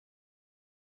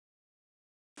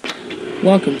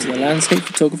Welcome to the Landscape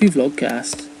Photography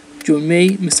Vlogcast. Join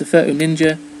me, Mr. Photo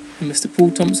Ninja, and Mr.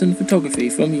 Paul Thompson Photography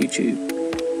from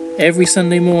YouTube. Every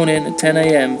Sunday morning at 10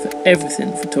 AM for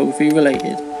everything photography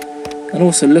related. And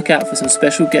also look out for some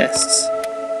special guests.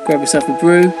 Grab yourself a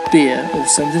brew, beer, or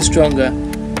something stronger,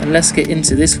 and let's get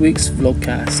into this week's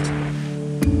Vlogcast.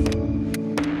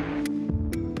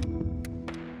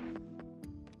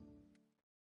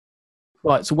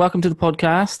 Right, so welcome to the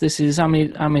podcast. This is, how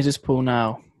many is this, Paul,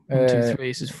 now? 1, 2, 3,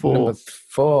 this is 4. Number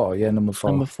 4, yeah, number 4.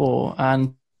 Number 4.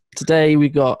 And today we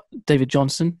got David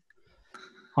Johnston.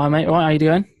 Hi, mate. All right, how you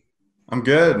doing? I'm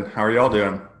good. How are y'all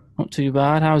doing? Not too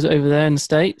bad. How's it over there in the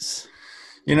States?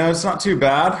 You know, it's not too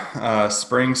bad.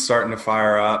 Spring's starting to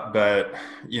fire up, but,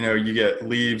 you know, you get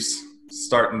leaves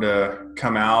starting to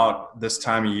come out this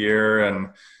time of year, and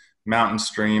mountain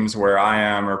streams where I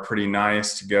am are pretty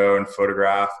nice to go and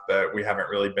photograph, but we haven't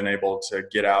really been able to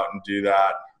get out and do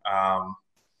that.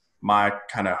 My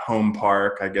kind of home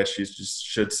park, I guess you just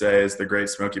should say, is the Great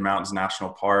Smoky Mountains National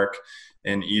Park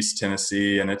in East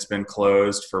Tennessee, and it's been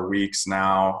closed for weeks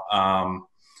now.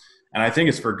 And I think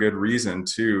it's for good reason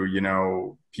too. You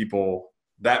know,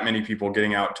 that many people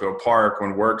getting out to a park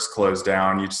when work's closed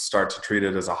down, you just start to treat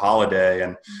it as a holiday,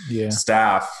 and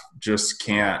staff just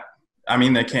can't. I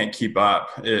mean, they can't keep up.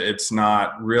 It's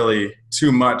not really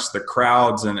too much the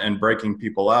crowds and breaking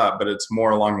people up, but it's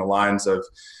more along the lines of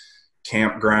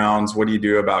campgrounds. What do you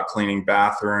do about cleaning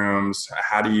bathrooms?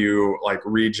 How do you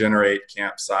regenerate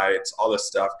campsites? All this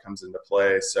stuff comes into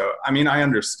play. So, I mean, I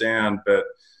understand, but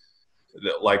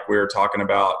like we were talking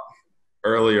about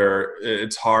earlier,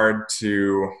 it's hard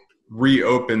to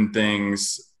reopen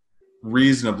things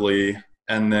reasonably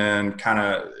and then kind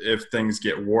of, if things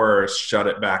get worse, shut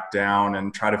it back down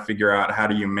and try to figure out how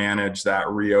do you manage that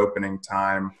reopening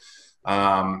time.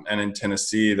 And in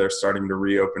Tennessee, they're starting to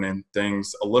reopen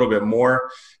things a little bit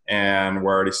more, and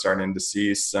we're already starting to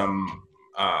see some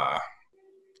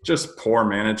just poor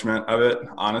management of it.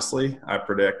 Honestly, I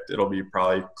predict it'll be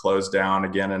probably closed down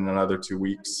again in another 2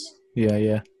 weeks.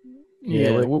 Yeah.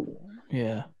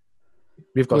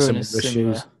 We've got some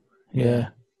issues.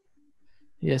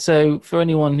 Yeah, so for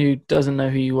anyone who doesn't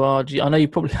know who you are, I know you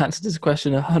probably answered this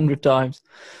question 100 times,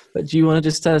 but do you want to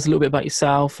just tell us a little bit about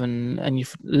yourself and a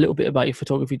little bit about your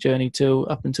photography journey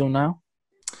up until now?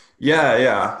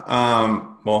 Yeah.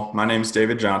 Well, my name's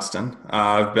David Johnston.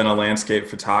 I've been a landscape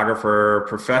photographer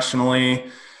professionally,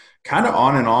 kind of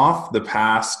on and off the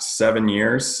past 7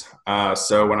 years.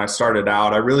 So when I started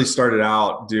out, I really started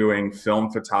out doing film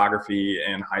photography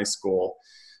in high school.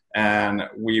 And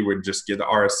we would just get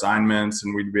our assignments,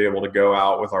 and we'd be able to go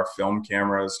out with our film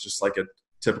cameras, just like a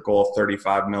typical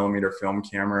 35 millimeter film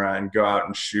camera, and go out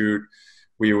and shoot.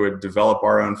 We would develop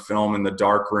our own film in the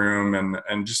dark room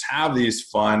and just have these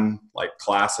fun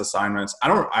class assignments. I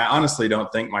honestly don't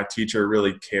think my teacher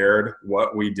really cared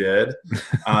what we did,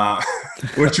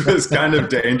 which was kind of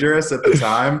dangerous at the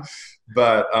time.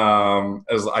 But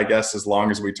as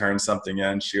long as we turned something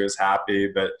in, she was happy.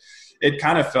 But it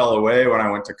kind of fell away when I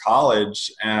went to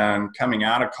college, and coming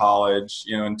out of college,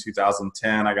 you know, in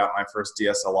 2010, I got my first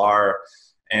DSLR,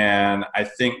 and I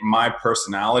think my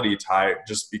personality type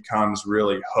just becomes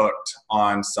really hooked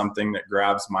on something that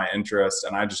grabs my interest,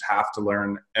 and I just have to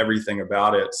learn everything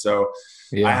about it. So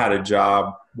I had a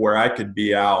job where I could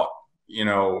be out, you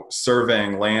know,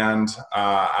 surveying land.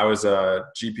 I was a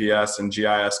GPS and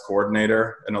GIS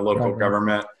coordinator in a local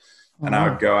government. And I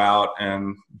would go out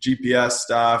and GPS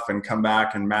stuff and come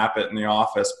back and map it in the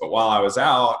office. But while I was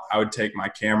out, I would take my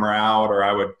camera out, or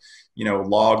I would, you know,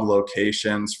 log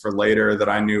locations for later that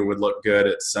I knew would look good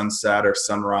at sunset or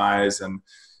sunrise, and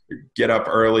get up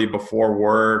early before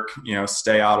work, you know,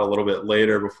 stay out a little bit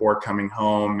later before coming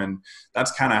home. And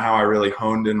that's kind of how I really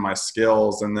honed in my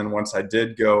skills. And then once I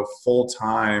did go full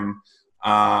time,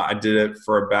 I did it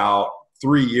for about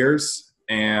 3 years.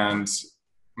 And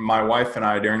my wife and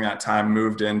I, during that time,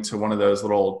 moved into one of those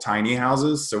little tiny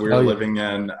houses. So we were living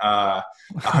in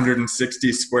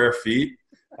 160 square feet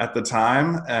at the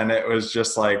time. And it was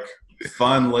just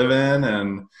fun living,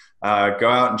 and go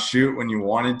out and shoot when you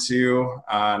wanted to.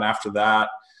 And after that,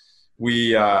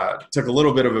 we took a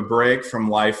little bit of a break from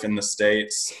life in the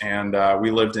States, and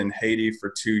we lived in Haiti for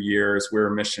 2 years. We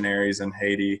were missionaries in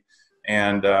Haiti.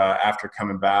 And after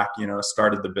coming back, you know,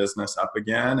 started the business up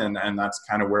again, and that's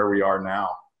kind of where we are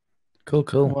now.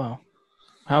 Cool. Wow.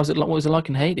 How's it? What was it like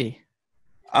in Haiti?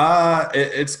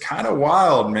 It's kind of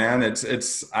wild, man.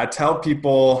 I tell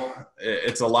people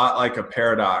it's a lot like a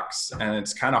paradox, and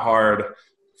it's kind of hard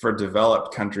for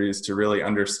developed countries to really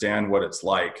understand what it's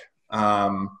like,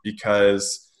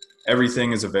 because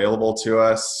everything is available to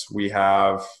us. We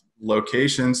have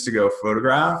locations to go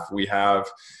photograph. We have,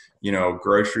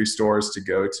 grocery stores to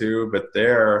go to, but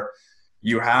there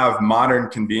you have modern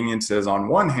conveniences on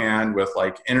one hand with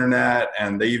like internet,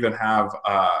 and they even have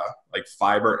like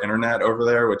fiber internet over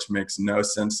there, which makes no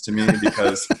sense to me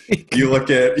because you look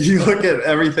at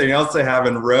everything else they have,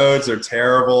 and roads are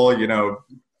terrible,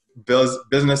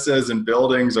 businesses and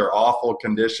buildings are awful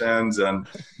conditions, and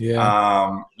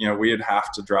we'd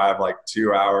have to drive like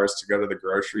 2 hours to go to the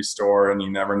grocery store, and you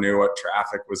never knew what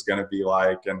traffic was going to be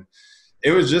like. And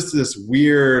it was just this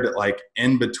weird like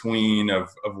in between of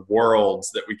worlds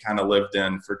that we kind of lived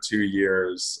in for 2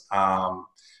 years.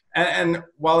 And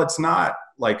while it's not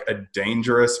like a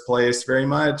dangerous place very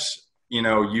much,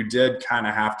 you did kind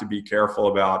of have to be careful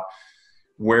about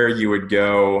where you would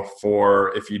go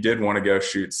for, if you did want to go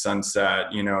shoot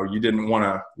sunset, you didn't want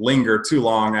to linger too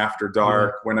long after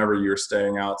dark whenever you were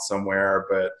staying out somewhere.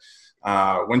 But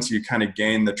once you kind of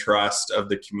gain the trust of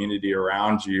the community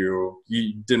around you,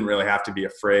 you didn't really have to be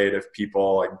afraid of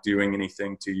people like doing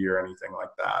anything to you or anything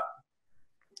like that.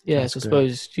 Yeah, so I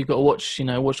suppose you got to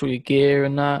watch all your gear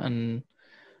and that. And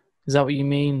is that what you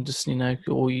mean? Just,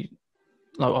 or you,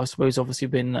 like, I suppose obviously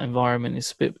being in that environment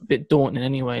is a bit daunting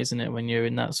anyway, isn't it? When you're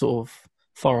in that sort of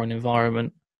foreign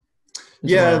environment.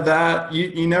 That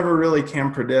you never really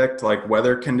can predict like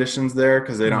weather conditions there,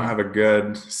 because they don't have a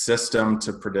good system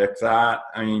to predict that.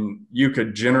 I mean, you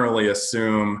could generally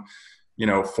assume,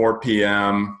 4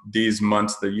 p.m. these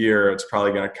months of the year, it's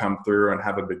probably going to come through and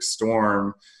have a big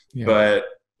storm. Yeah. But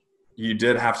you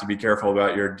did have to be careful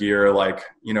about your gear. Like,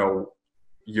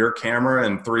 your camera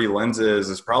and 3 lenses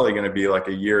is probably going to be like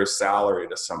a year's salary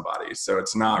to somebody. So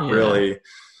it's not really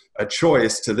a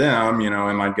choice to them.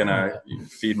 Am I going to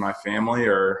feed my family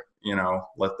or,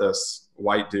 let this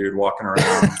white dude walking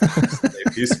around stay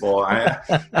peaceful? I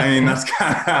mean, that's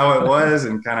kind of how it was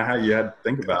and kind of how you had to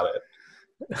think about it.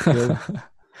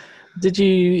 Did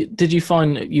you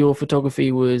find your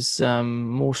photography was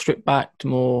more stripped back,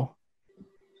 more,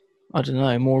 I don't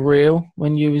know, more real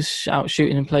when you was out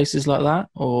shooting in places like that?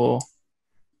 Or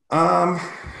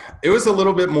it was a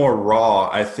little bit more raw,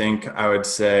 I think I would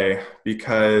say,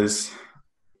 because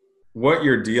what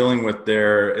you're dealing with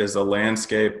there is a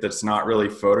landscape that's not really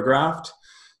photographed.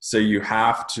 So you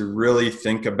have to really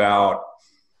think about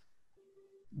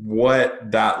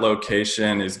what that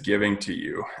location is giving to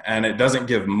you. And it doesn't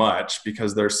give much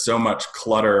because there's so much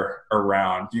clutter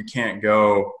around. You can't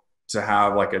go to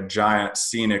have like a giant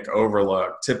scenic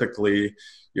overlook. Typically,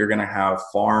 you're going to have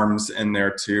farms in there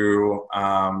too.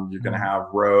 You're going to have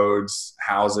roads,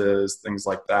 houses, things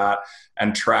like that.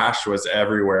 And trash was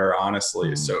everywhere,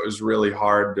 honestly. So it was really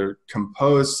hard to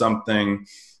compose something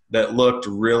that looked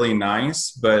really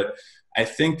nice. But I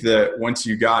think that once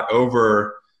you got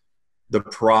over the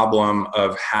problem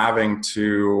of having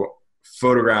to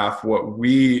photograph what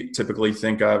we typically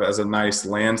think of as a nice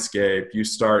landscape, you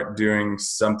start doing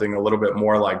something a little bit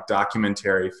more like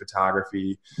documentary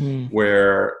photography,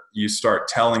 where you start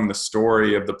telling the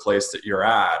story of the place that you're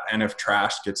at. And if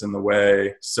trash gets in the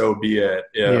way, so be it.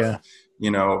 If,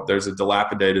 there's a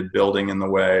dilapidated building in the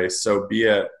way, so be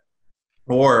it.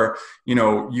 Or,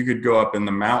 you could go up in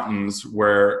the mountains,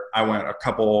 where I went a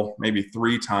couple, maybe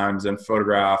 3 times, and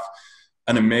photograph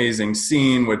an amazing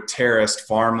scene with terraced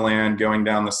farmland going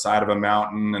down the side of a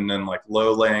mountain, and then like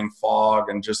low-laying fog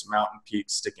and just mountain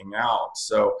peaks sticking out.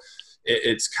 So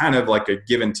it's kind of like a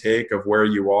give and take of where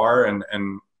you are. And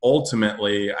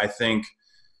ultimately, I think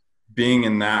being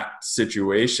in that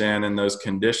situation and those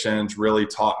conditions really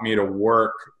taught me to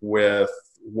work with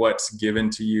what's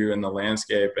given to you in the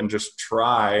landscape, and just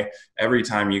try every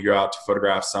time you go out to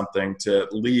photograph something to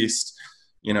at least,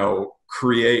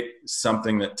 create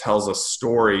something that tells a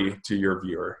story to your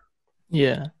viewer.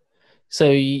 Yeah.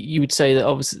 So you would say that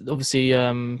obviously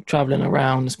traveling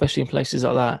around, especially in places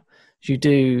like that, you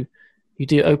do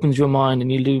opens your mind, and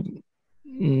you do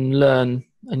learn,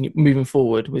 and you're moving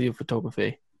forward with your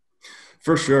photography.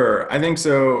 For sure. I think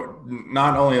so.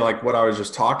 Not only like what I was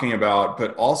just talking about,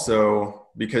 but also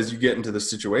because you get into the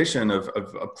situation of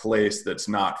a place that's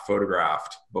not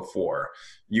photographed before.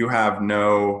 You have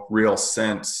no real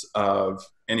sense of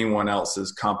anyone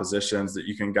else's compositions that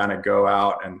you can kind of go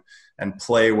out and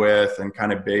play with and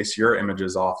kind of base your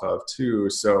images off of too.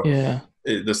 So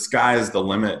the sky is the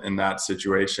limit in that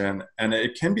situation. And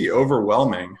it can be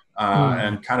overwhelming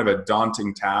and kind of a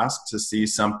daunting task to see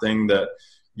something that,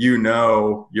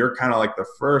 you're kind of like the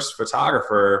first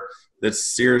photographer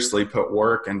that's seriously put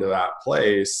work into that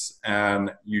place,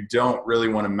 and you don't really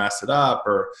want to mess it up,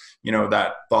 or,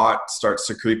 that thought starts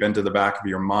to creep into the back of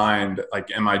your mind.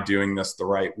 Like, am I doing this the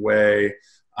right way?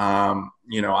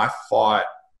 I fought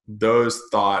those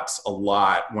thoughts a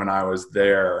lot when I was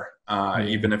there,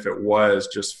 even if it was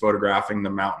just photographing the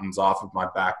mountains off of my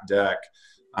back deck.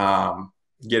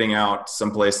 Getting out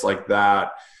someplace like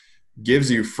that gives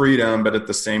you freedom, but at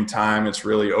the same time, it's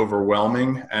really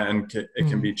overwhelming, and it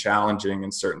can be challenging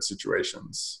in certain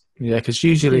situations. Yeah, because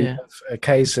usually a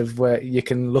case of where you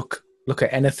can look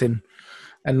at anything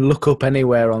and look up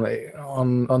anywhere on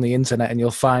the internet, and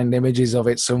you'll find images of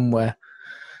it somewhere.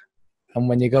 And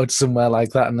when you go to somewhere like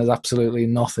that and there's absolutely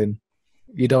nothing,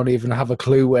 you don't even have a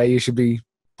clue where you should be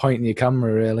pointing your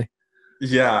camera, really.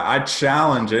 Yeah, I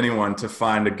challenge anyone to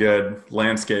find a good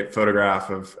landscape photograph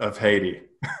of Haiti.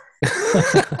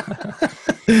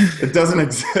 It doesn't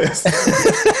exist.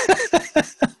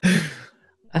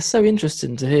 That's so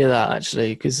interesting to hear that,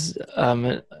 actually, because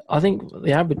I think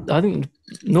a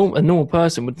normal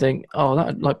person would think, oh,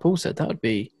 that, like Paul said, that would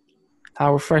be,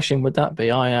 how refreshing would that be?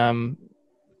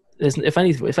 If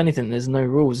anything, there's no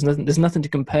rules. There's nothing to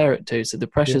compare it to, so the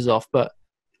pressure's off. But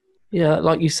yeah,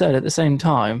 like you said, at the same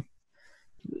time,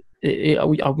 it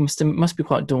must be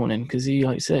quite daunting, because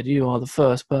like you said, you are the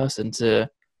first person to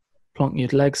plonk your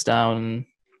legs down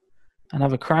and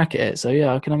have a crack at it. So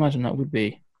yeah, I can imagine that would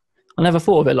be. I never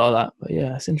thought of it like that, but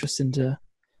yeah, it's interesting to.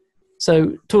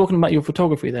 So talking about your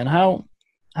photography, then, how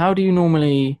do you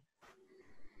normally?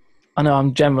 I know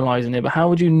I'm generalizing it, but how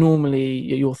would you normally,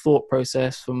 your thought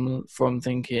process from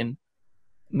thinking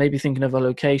of a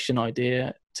location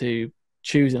idea to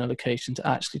choosing a location to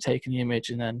actually taking the image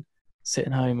and then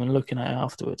sitting home and looking at it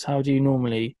afterwards? How do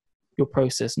you your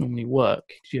process normally work?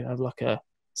 Do you have like a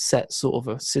set sort of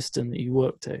a system that you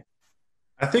work to?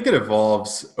 I think it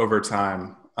evolves over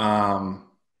time.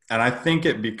 And I think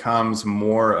it becomes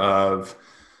more of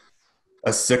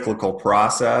a cyclical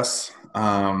process.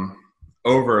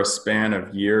 Over a span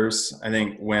of years. I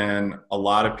think when a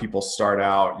lot of people start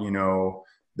out,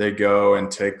 they go and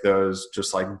take those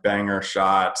just like banger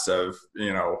shots of,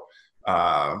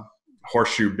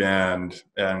 Horseshoe Bend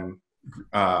and,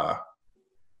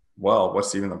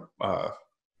 what's even the,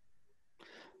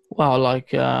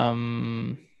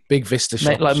 Big Vista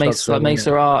shots. Like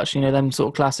Mesa Arch, them sort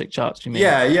of classic shots, you mean?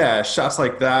 Yeah. Shots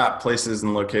like that, places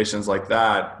and locations like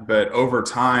that. But over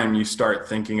time, you start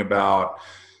thinking about,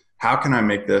 how can I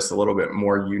make this a little bit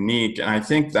more unique? And I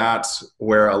think that's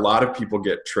where a lot of people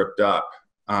get tripped up.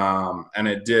 And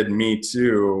it did me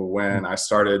too when I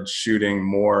started shooting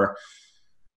more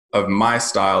of my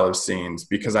style of scenes,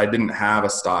 because I didn't have a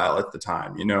style at the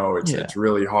time. It's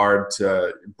really hard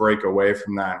to break away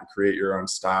from that and create your own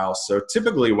style. So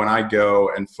typically when I go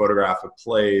and photograph a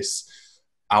place,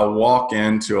 I'll walk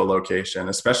into a location,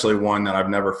 especially one that I've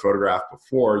never photographed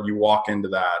before. You walk into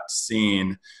that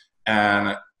scene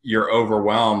and you're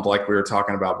overwhelmed, like we were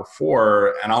talking about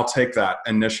before, and I'll take that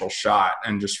initial shot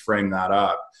and just frame that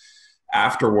up.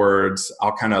 Afterwards,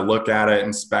 I'll kind of look at it,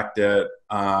 inspect it.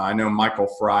 I know Michael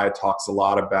Fry talks a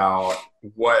lot about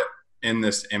what in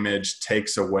this image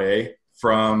takes away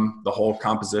from the whole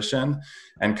composition,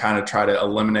 and kind of try to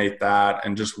eliminate that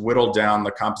and just whittle down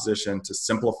the composition to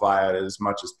simplify it as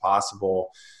much as possible.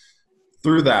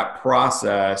 Through that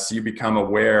process, you become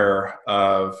aware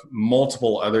of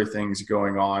multiple other things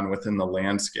going on within the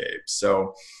landscape.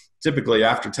 So typically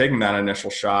after taking that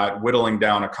initial shot, whittling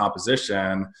down a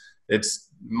composition, it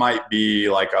might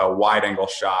be like a wide angle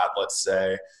shot. Let's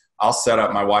say I'll set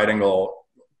up my wide angle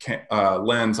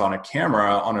lens on a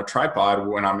camera on a tripod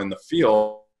when I'm in the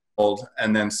field,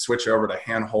 and then switch over to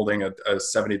hand holding a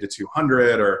 70 to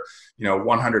 200 or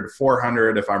 100 to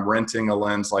 400 if I'm renting a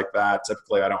lens like that.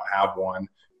 Typically I don't have one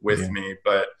with me,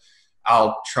 but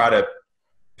I'll try to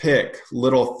pick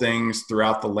little things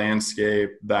throughout the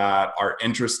landscape that are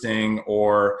interesting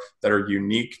or that are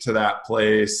unique to that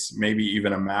place, maybe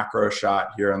even a macro shot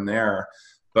here and there.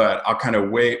 But I'll kind of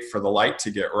wait for the light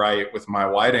to get right with my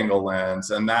wide angle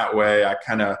lens, and that way I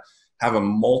kind of have a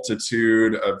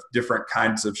multitude of different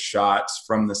kinds of shots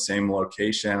from the same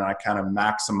location. I kind of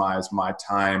maximize my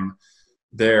time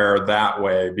there that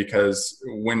way, because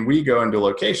when we go into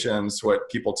locations, what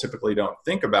people typically don't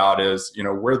think about is,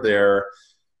 we're there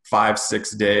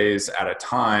 5-6 days at a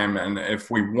time. And if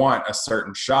we want a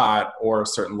certain shot or a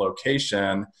certain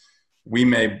location, we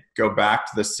may go back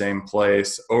to the same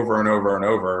place over and over and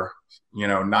over,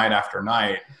 night after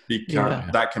night, because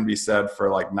that can be said for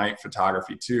like night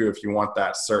photography too. If you want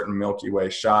that certain Milky Way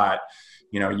shot,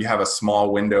 you have a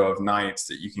small window of nights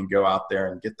that you can go out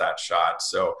there and get that shot.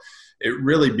 So it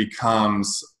really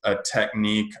becomes a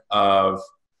technique of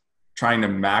trying to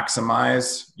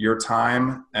maximize your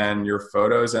time and your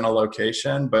photos in a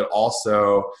location, but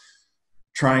also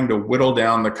trying to whittle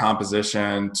down the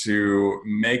composition to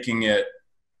making it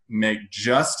make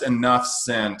just enough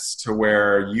sense to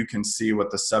where you can see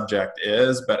what the subject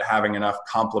is, but having enough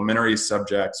complementary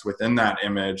subjects within that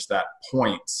image that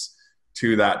points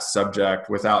to that subject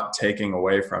without taking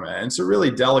away from it. And it's a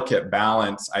really delicate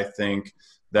balance, I think,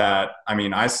 that, I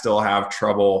mean, I still have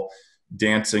trouble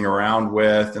dancing around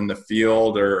with in the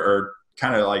field, or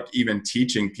kind of like even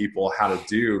teaching people how to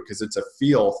do, because it's a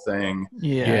feel thing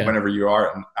whenever you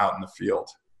are out in the field.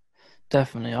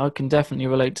 Definitely. I can definitely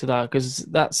relate to that, because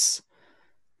that's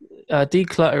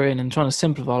decluttering and trying to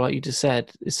simplify, like you just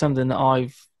said, is something that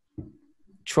I've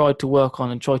tried to work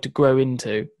on and tried to grow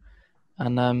into.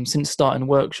 And since starting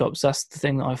workshops, that's the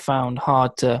thing that I found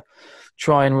hard to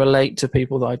try and relate to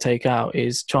people that I take out,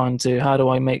 is trying to, how do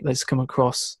I make this come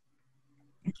across?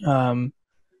 How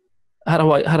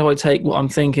do I take what I'm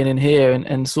thinking in here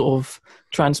and sort of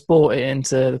transport it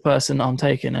into the person that I'm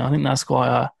taking? And I think that's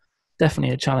quite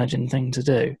definitely a challenging thing to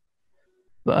do.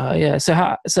 But so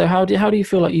how do you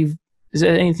feel like is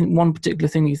there anything, one particular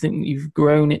thing you think you've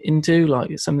grown it into,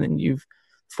 like something you've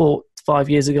thought 5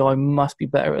 years ago I must be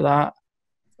better at that?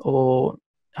 Or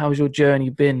how's your journey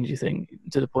been, do you think,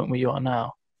 to the point where you are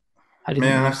now?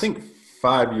 I think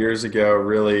 5 years ago,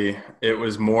 really, it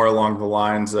was more along the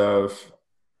lines of,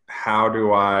 how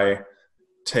do I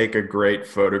take a great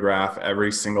photograph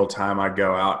every single time I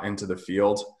go out into the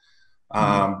field?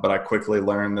 But I quickly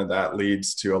learned that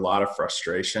leads to a lot of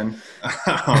frustration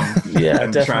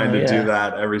and trying to do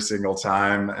that every single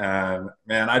time. And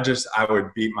man, I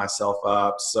would beat myself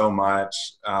up so much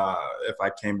if I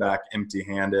came back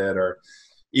empty-handed, or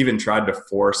even tried to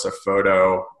force a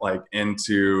photo like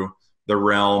into the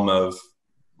realm of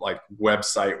like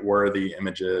website worthy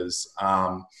images.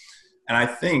 And I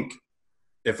think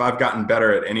if I've gotten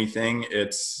better at anything,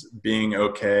 it's being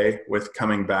okay with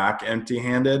coming back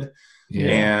empty-handed.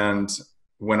 And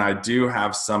when I do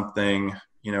have something,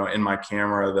 in my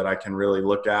camera that I can really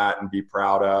look at and be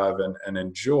proud of and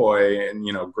enjoy,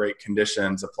 and, great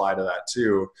conditions apply to that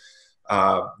too.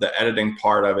 The editing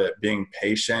part of it, being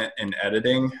patient in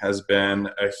editing, has been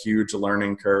a huge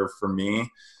learning curve for me,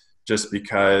 just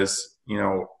because,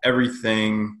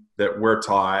 everything that we're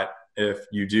taught, if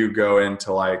you do go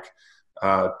into like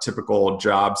a typical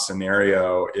job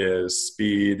scenario, is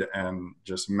speed and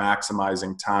just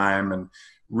maximizing time and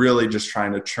really just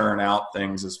trying to churn out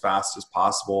things as fast as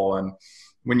possible. And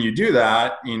when you do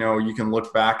that, you can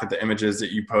look back at the images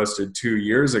that you posted 2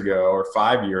 years ago or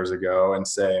 5 years ago and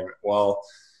say, well,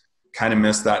 kind of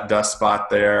missed that dust spot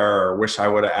there, or wish I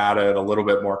would have added a little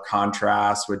bit more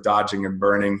contrast with dodging and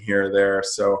burning here or there.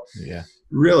 So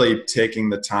really taking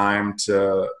the time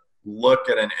to look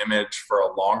at an image for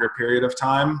a longer period of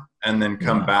time and then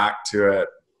come back to it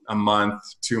a month,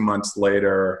 2 months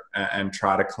later, and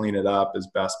try to clean it up as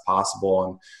best possible,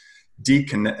 and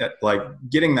getting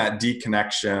that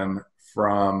deconnection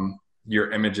from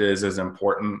your images is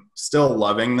important. Still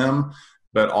loving them,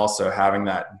 but also having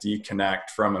that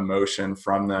deconnect from emotion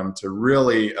from them to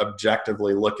really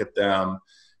objectively look at them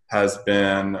has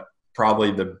been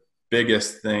probably the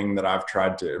biggest thing that I've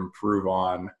tried to improve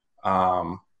on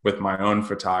with my own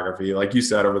photography, like you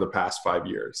said, over the past 5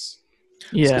 years.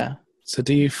 So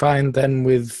do you find then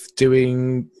with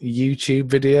doing YouTube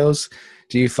videos,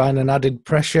 do you find an added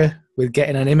pressure with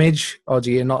getting an image, or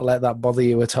do you not let that bother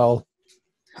you at all?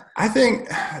 I think,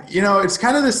 it's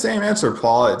kind of the same answer,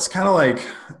 Paul. It's kind of like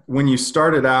when you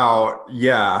started out,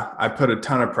 I put a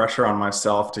ton of pressure on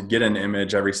myself to get an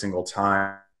image every single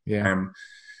time.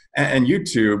 And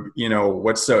YouTube,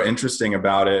 what's so interesting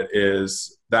about it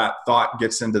is that thought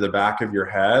gets into the back of your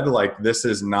head. Like, this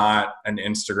is not an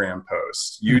Instagram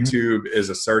post. YouTube is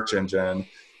a search engine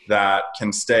that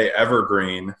can stay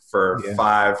evergreen for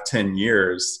 5-10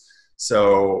 years.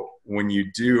 So when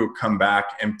you do come back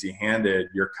empty-handed,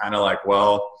 you're kind of like,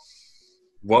 well,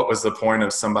 what was the point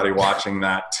of somebody watching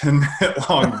that 10-minute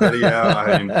long video?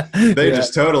 I mean, they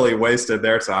just totally wasted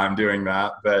their time doing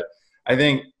that. But I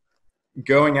think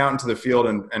going out into the field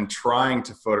and trying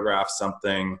to photograph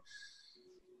something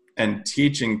and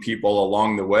teaching people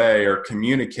along the way, or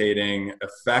communicating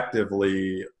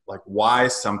effectively, like why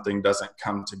something doesn't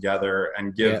come together,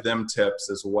 and give them tips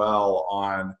as well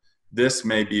on, this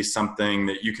may be something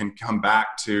that you can come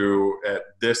back to at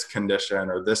this condition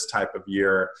or this type of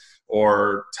year,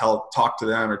 or talk to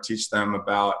them or teach them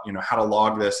about, how to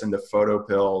log this into photo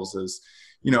pills is,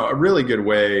 a really good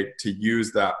way to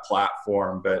use that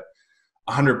platform. But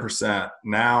 100%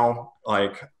 now,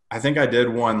 like, I think I did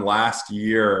one last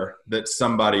year that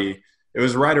it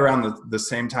was right around the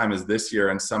same time as this year,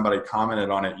 and somebody commented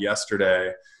on it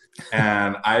yesterday.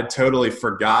 And I had totally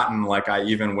forgotten, like, I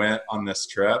even went on this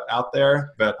trip out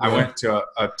there, but I went to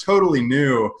a totally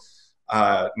new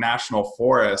national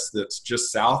forest that's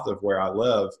just south of where I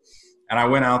live. And I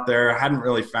went out there, hadn't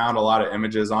really found a lot of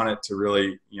images on it to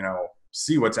really,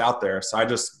 see what's out there. So I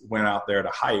just went out there to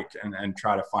hike and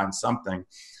try to find something.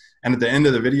 And at the end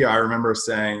of the video, I remember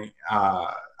saying,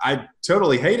 I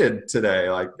totally hated today.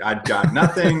 Like, I'd got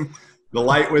nothing. The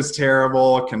light was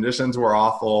terrible. Conditions were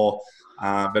awful.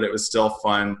 But it was still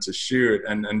fun to shoot.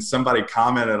 And somebody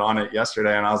commented on it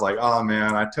yesterday, and I was like, oh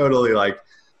man, I totally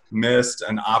missed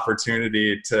an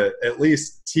opportunity to at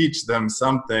least teach them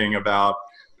something about,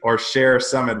 or share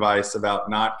some advice about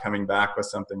not coming back with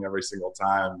something every single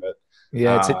time. But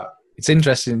yeah, it's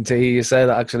interesting to hear you say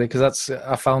that, actually, because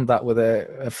I found that with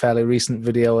a fairly recent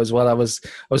video as well. I was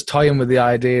toying with the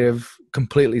idea of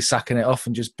completely sacking it off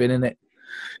and just binning it,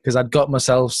 because I'd got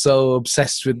myself so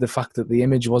obsessed with the fact that the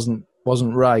image wasn't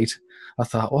right. I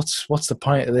thought, what's the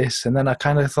point of this? And then I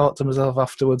kind of thought to myself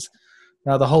afterwards,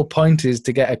 now the whole point is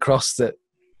to get across that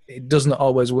it doesn't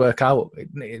always work out.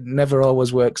 It never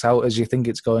always works out as you think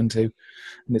it's going to,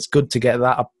 and it's good to get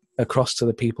that across to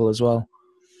the people as well.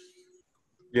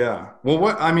 Yeah. Well,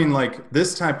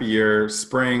 this type of year,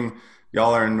 spring,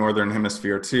 y'all are in Northern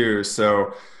Hemisphere too.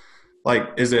 So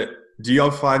do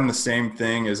y'all find the same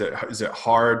thing? Is it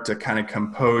hard to kind of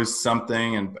compose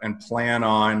something and plan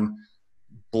on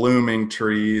blooming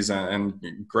trees and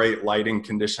great lighting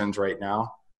conditions right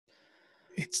now?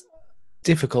 It's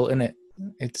difficult, isn't it?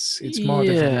 It's more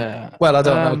difficult. Well, I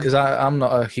don't know, because I'm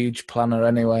not a huge planner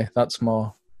anyway. That's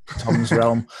more Tom's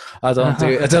realm. I don't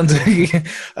do.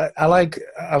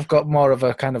 I've got more of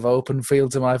a kind of open feel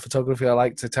to my photography. I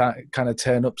like to kind of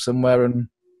turn up somewhere and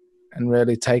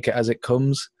really take it as it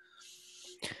comes,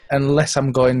 unless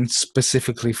I'm going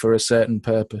specifically for a certain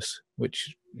purpose,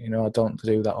 which I don't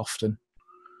do that often.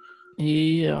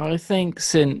 Yeah, I think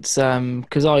since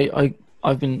because I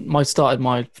started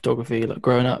my photography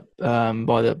growing up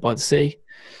by the sea,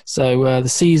 so the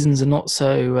seasons are not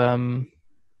so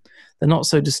they're not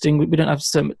so distinguished. We don't have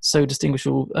so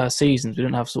distinguishable seasons. We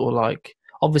don't have sort of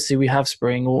obviously we have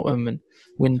spring, autumn, and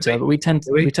winter, but we tend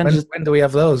to when do we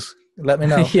have those? Let me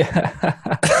know. Yeah.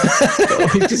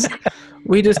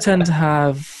 we just tend to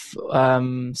have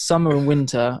summer and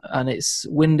winter, and it's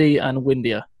windy and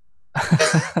windier.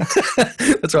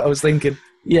 That's what I was thinking.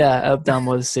 Yeah, up down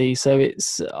by the sea. So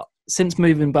it's since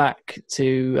moving back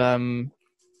to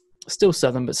still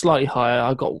southern but slightly higher,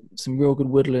 I got some real good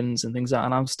woodlands and things like that.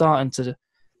 And I'm starting to,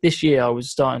 this year I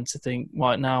was starting to think,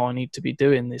 right now I need to be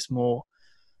doing this more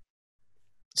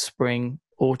spring,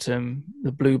 autumn,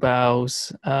 the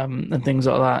bluebells, and things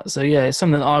like that. So yeah, it's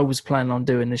something that I was planning on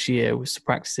doing this year, was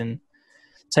practicing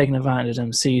taking advantage of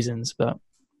them seasons. But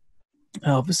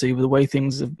obviously with the way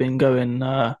things have been going,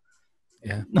 none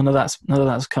of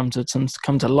that's come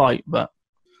to light. But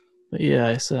yeah,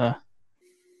 it's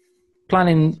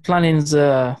planning's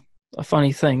a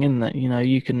funny thing, isn't it?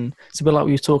 It's a bit like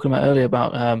we were talking about earlier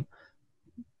about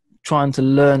trying to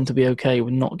learn to be okay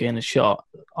with not getting a shot.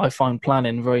 I find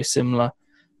planning very similar.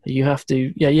 You have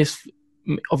to,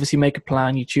 obviously make a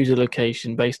plan. You choose a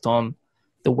location based on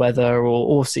the weather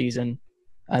or season,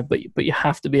 but you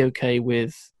have to be okay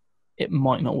with it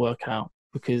might not work out,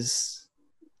 because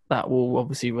that will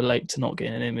obviously relate to not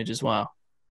getting an image as well.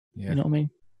 Yeah. You know what I mean?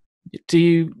 Do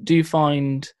you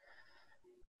find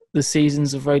the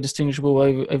seasons are very distinguishable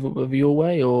over your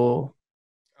way, or?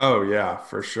 Oh yeah,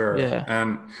 for sure. Yeah.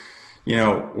 And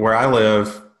where I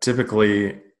live,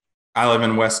 typically I live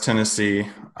in West Tennessee.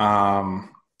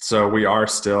 So we are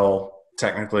still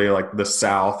technically the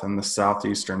South and the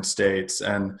southeastern states.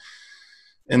 And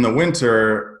in the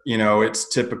winter,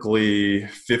 it's typically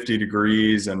 50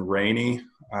 degrees and rainy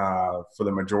for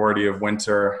the majority of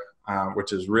winter,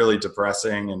 which is really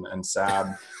depressing and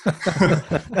sad.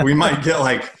 We might get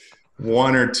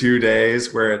 1 or 2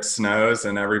 days where it snows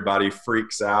and everybody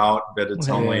freaks out, but it's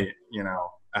only,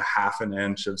 a half an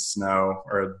inch of snow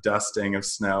or a dusting of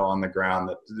snow on the ground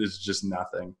that is just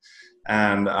nothing.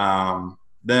 And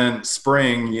then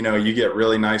spring, you get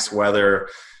really nice weather,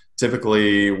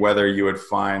 typically weather you would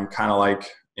find kind of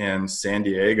like in San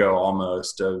Diego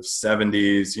almost, of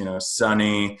 70s,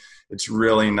 sunny. It's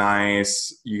really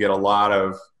nice. You get a lot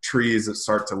of trees that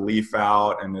start to leaf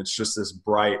out, and it's just this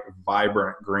bright,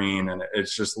 vibrant green, and it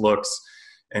just looks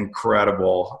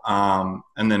incredible.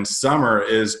 And then summer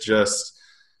is just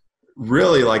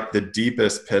really the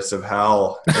deepest pits of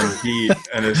hell and heat,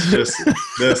 and it's just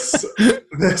this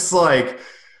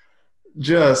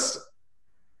just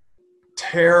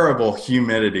terrible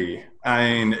humidity.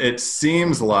 I mean, it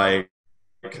seems like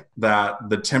that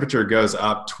the temperature goes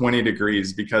up 20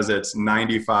 degrees because it's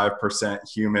 95%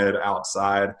 humid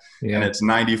outside, and it's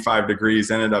 95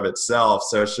 degrees in and of itself.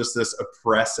 So it's just this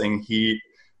oppressing heat,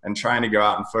 and trying to go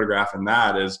out and photograph in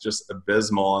that is just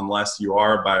abysmal unless you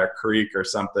are by a creek or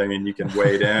something and you can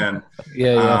wade in.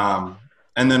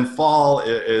 And then fall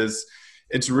is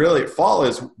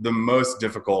the most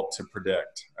difficult to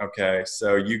predict. Okay.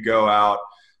 So you go out,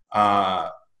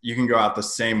 you can go out the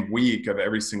same week of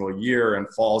every single year, and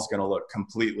fall is going to look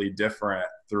completely different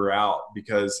throughout,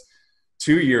 because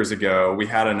 2 years ago we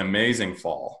had an amazing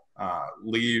fall.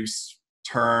 Leaves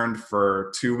turned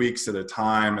for 2 weeks at a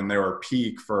time, and they were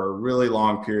peak for a really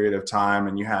long period of time,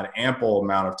 and you had ample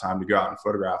amount of time to go out and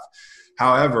photograph.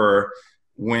 However,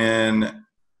 when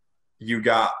you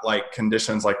got like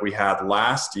conditions like we had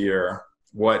last year,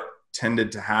 what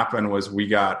tended to happen was we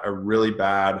got a really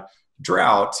bad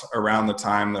drought around the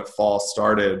time that fall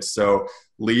started. So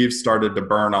leaves started to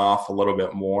burn off a little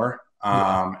bit more.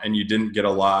 And you didn't get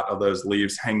a lot of those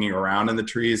leaves hanging around in the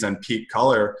trees, and peak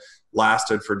color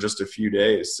lasted for just a few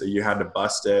days. So you had to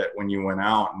bust it when you went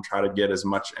out and try to get as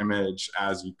much image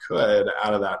as you could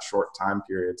out of that short time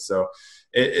period. So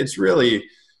it's really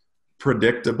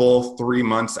predictable 3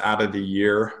 months out of the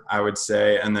year, I would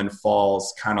say. And then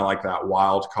fall's kind of like that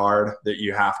wild card that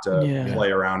you have to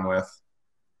play around with.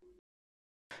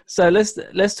 So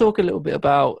let's talk a little bit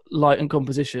about light and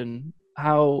composition.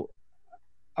 And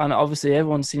obviously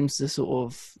everyone seems to sort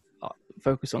of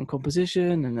focus on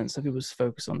composition, and then some people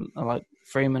focus on like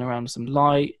framing around some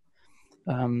light.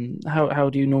 How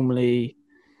do you normally?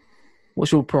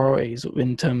 What's your priorities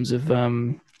in terms of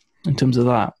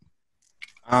that?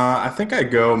 I think I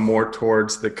go more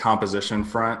towards the composition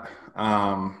front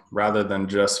rather than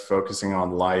just focusing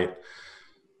on light.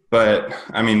 But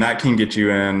I mean, that can get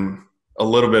you in a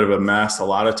little bit of a mess a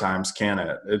lot of times, can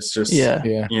it? It's just,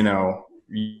 you know,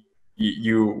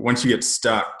 you once you get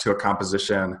stuck to a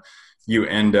composition, you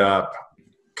end up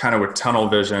kind of with tunnel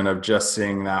vision of just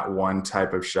seeing that one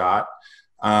type of shot.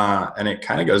 And it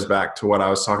kind of goes back to what I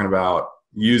was talking about,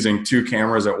 using 2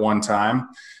 cameras at one time,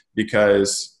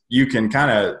 because you can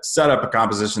kind of set up a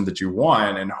composition that you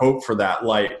want and hope for that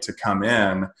light to come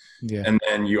in. And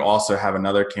then you also have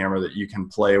another camera that you can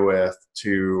play with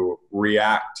to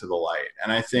react to the light.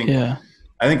 And I think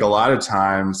a lot of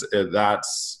times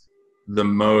that's the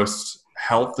most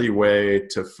healthy way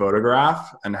to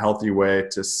photograph and healthy way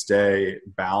to stay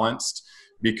balanced.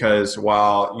 Because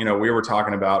while, you know, we were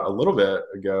talking about a little bit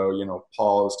ago, you know,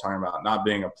 Paul was talking about not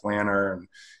being a planner and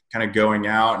kind of going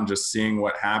out and just seeing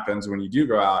what happens when you do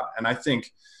go out. And I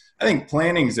think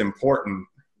planning is important,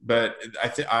 but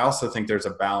I also think there's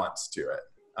a balance to it.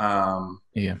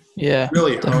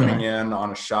 Really honing in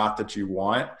on a shot that you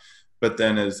want, but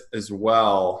then as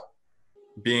well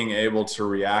being able to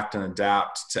react and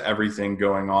adapt to everything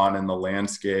going on in the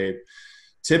landscape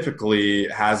typically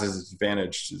has its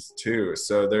advantages too.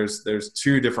 So there's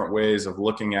 2 different ways of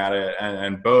looking at it,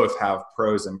 and both have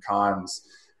pros and cons.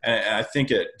 And I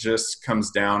think it just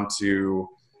comes down to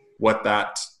what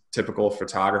that typical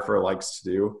photographer likes to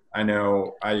do. I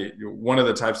know one of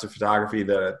the types of photography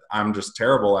that I'm just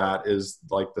terrible at is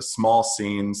like the small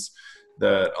scenes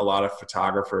that a lot of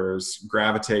photographers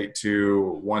gravitate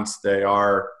to once they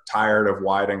are tired of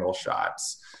wide angle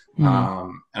shots.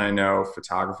 And I know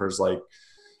photographers like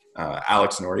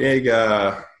Alex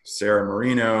Noriega, Sarah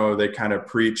Marino, they kind of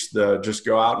preach just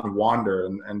go out and wander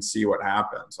and see what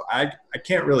happens. So I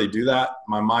can't really do that.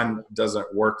 My mind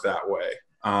doesn't work that way.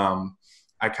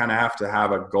 I kind of have to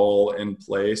have a goal in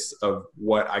place of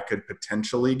what I could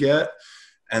potentially get.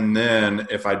 And then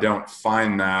if I don't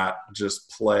find that,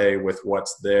 just play with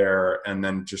what's there and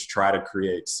then just try to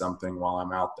create something while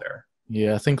I'm out there.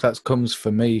 Yeah, I think that comes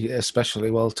for me, especially,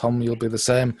 well, Tom, you'll be the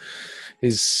same,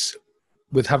 is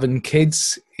with having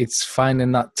kids, it's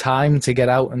finding that time to get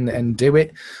out and do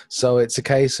it. So it's a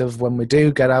case of when we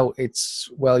do get out, it's,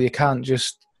 well, you can't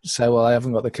just say, well, I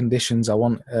haven't got the conditions I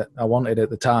wanted at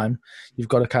the time. You've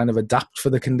got to kind of adapt for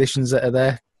the conditions that are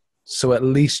there. So at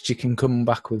least you can come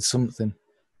back with something.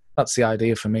 That's the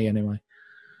idea for me anyway.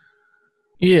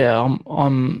 Yeah,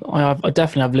 I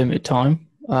definitely have limited time.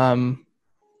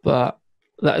 But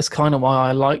that is kind of why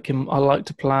I like him. I like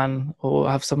to plan or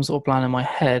have some sort of plan in my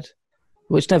head,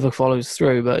 which never follows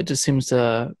through, but it just seems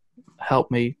to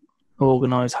help me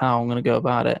organize how I'm going to go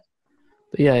about it.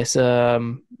 But yeah, it's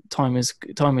time is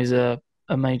a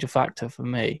major factor for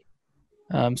me,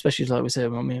 especially like we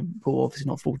said. I mean, Paul obviously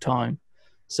not full time,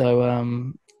 so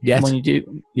when you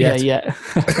do, yeah.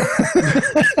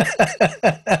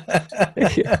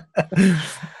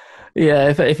 Yeah,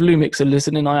 if Lumix are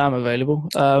listening, I am available.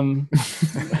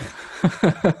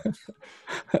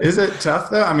 Is it tough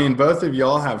though? I mean, both of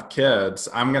y'all have kids.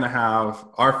 I'm going to have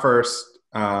our first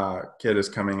kid is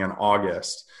coming in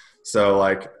August. So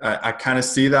like, I kind of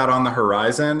see that on the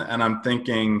horizon, and I'm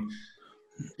thinking,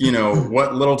 you know,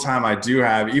 what little time I do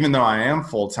have, even though I am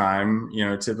full-time, you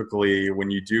know, typically when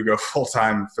you do go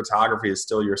full-time, photography is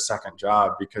still your second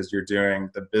job because you're doing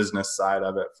the business side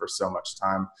of it for so much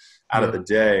time out of the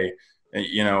day.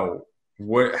 You know,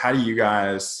 how do you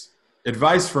guys,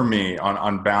 advice for me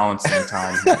on balancing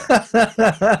time here?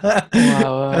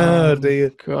 Wow. Oh,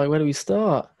 dear. Where do we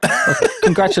start? Well,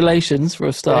 congratulations for a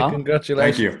Yeah, stunk.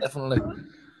 congratulations. Thank you. Definitely.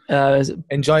 do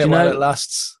Enjoy it you while know- it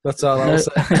lasts. That's all I'll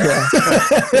say.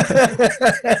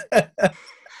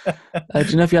 Do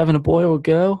you know if you're having a boy or a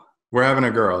girl? We're having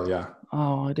a girl, yeah.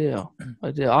 Oh, ideal.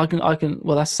 I can.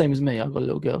 Well, that's the same as me. I've got a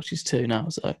little girl. She's 2 now.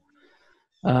 So,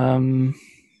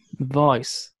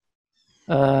 advice.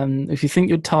 If you think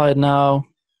you're tired now,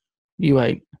 you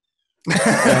ain't.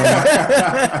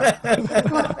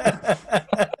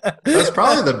 That's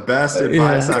probably the best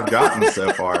advice I've gotten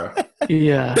so far.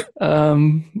 Yeah.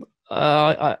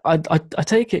 I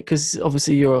take it because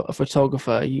obviously you're a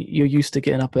photographer. You're used to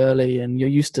getting up early, and you're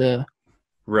used to,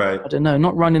 Right. I don't know,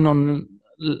 not running on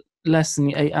less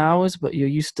than 8 hours, but you're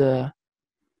used to.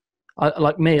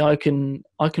 Like me, I can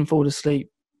fall asleep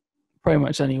pretty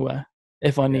much anywhere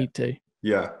if I need to.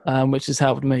 Yeah. Which has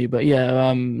helped me. But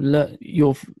yeah,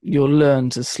 you'll learn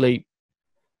to sleep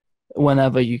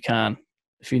whenever you can,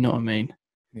 if you know what I mean.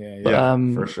 Yeah,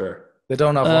 for sure. They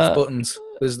don't have off buttons.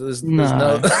 There's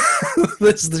no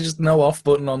there's just no off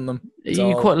button on them. Are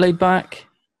you quite laid back?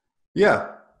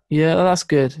 Yeah. Yeah, that's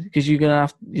good because you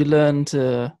learn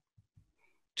to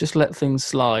just let things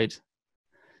slide.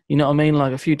 You know what I mean?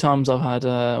 Like a few times I've had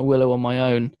Willow on my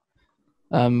own,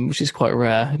 which is quite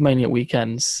rare, mainly at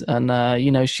weekends. And,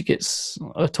 you know, she gets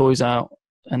her toys out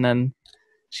and then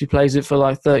she plays it for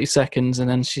like 30 seconds and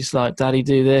then she's like, Daddy,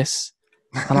 do this.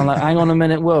 And I'm like, hang on a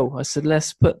minute, whoa. I said,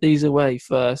 let's put these away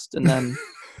first. And then,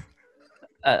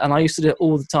 and I used to do it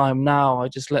all the time. Now I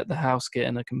just let the house get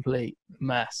in a complete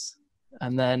mess.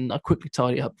 And then I quickly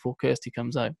tidy it up before Kirsty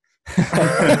comes home.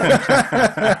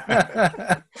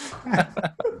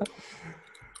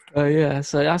 Yeah,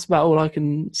 so that's about all I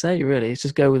can say, really. It's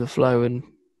just go with the flow and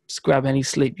just grab any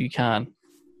sleep you can.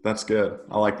 That's good.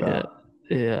 I like that.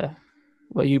 Yeah.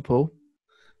 What about you, Paul?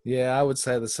 Yeah, I would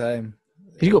say the same.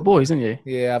 You got boys, haven't you?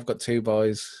 Yeah, I've got 2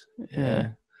 boys.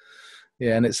 Yeah.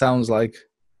 Yeah, and it sounds like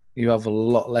you have a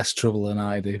lot less trouble than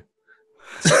I do.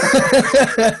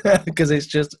 Because it's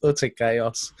just utter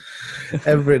chaos.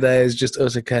 Every day is just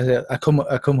utter chaos. I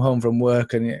come home from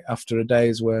work, and after a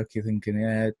day's work, you're thinking,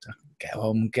 yeah, get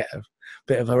home, get a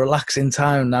bit of a relaxing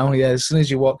time now. Yeah, as soon as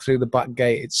you walk through the back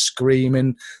gate, it's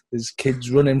screaming. There's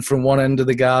kids running from one end of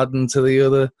the garden to the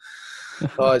other.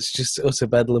 Oh, it's just utter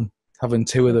bedlam having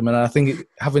 2 of them, and I think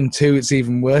having 2, it's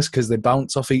even worse because they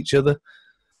bounce off each other.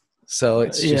 So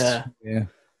it's just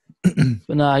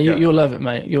But no, you'll love it,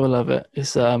 mate. You'll love it.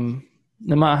 It's no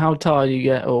matter how tired you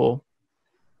get or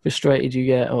frustrated you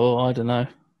get or I don't know,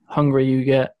 hungry you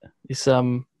get. It's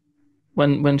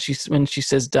when she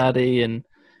says daddy and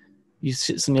you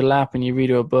sits on your lap and you read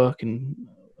her a book and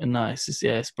nice.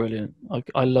 It's brilliant.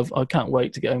 I can't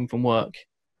wait to get home from work.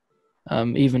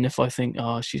 Even if I think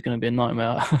she's going to be a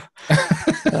nightmare.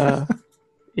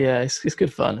 It's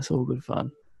good fun. It's all good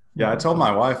fun. Yeah, I told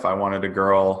my wife I wanted a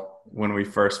girl when we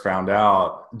first found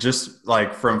out, just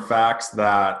like from facts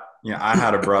that, you know, I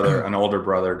had a brother, an older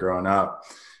brother growing up,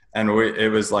 and it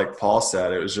was like Paul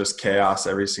said, it was just chaos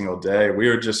every single day. We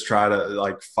would just try to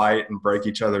like fight and break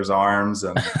each other's arms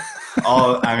and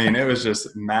it was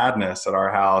just madness at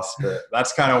our house. But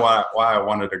that's kind of why I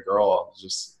wanted a girl. It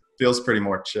just feels pretty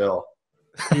more chill.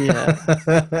 Yeah,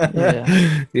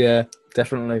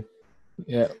 definitely.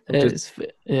 Yeah,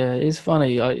 it's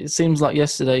funny. It seems like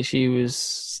yesterday she was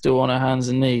still on her hands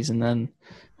and knees, and then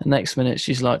the next minute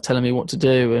she's like telling me what to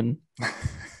do, and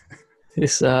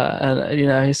it's and you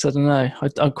know, it's, I don't know.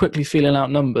 I'm quickly feeling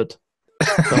outnumbered,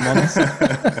 if I'm honest.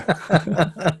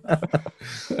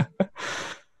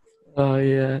 Oh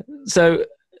yeah. So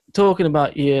talking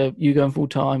about you going full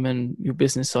time and your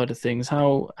business side of things,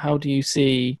 how do you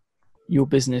see your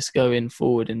business going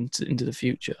forward into the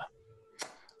future?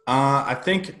 I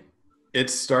think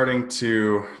it's starting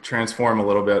to transform a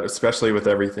little bit, especially with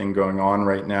everything going on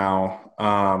right now.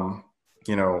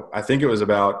 You know, I think it was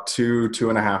about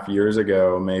 2.5 years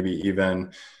ago, maybe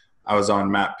even, I was on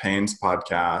Matt Payne's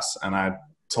podcast and I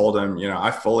told him, you know,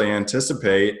 I fully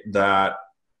anticipate that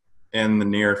in the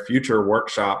near future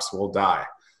workshops will die.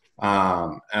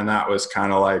 And that was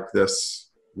kind of like this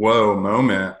whoa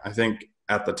moment, I think,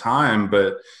 at the time.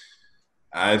 But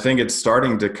I think it's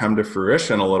starting to come to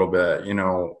fruition a little bit. You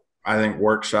know, I think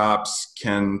workshops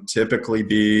can typically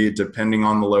be, depending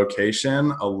on the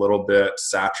location, a little bit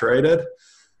saturated.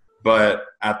 But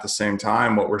at the same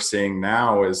time, what we're seeing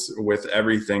now is with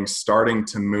everything starting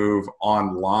to move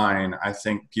online, I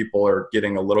think people are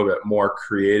getting a little bit more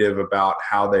creative about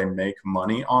how they make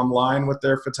money online with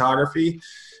their photography.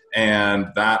 And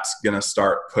that's going to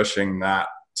start pushing that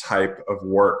type of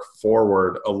work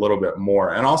forward a little bit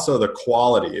more. And also the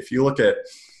quality. If you look at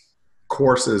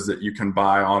courses that you can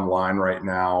buy online right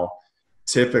now,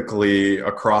 typically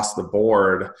across the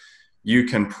board, you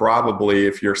can probably,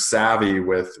 if you're savvy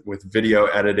with video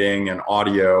editing and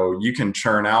audio, you can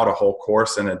churn out a whole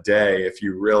course in a day if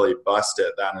you really bust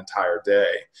it that entire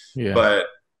day. Yeah. But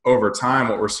over time,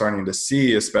 what we're starting to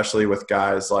see, especially with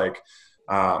guys like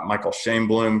Michael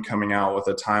Shainblum coming out with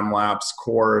a time-lapse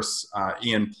course,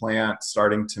 Ian Plant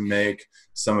starting to make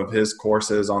some of his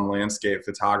courses on landscape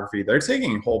photography, they're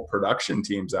taking whole production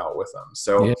teams out with them.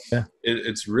 So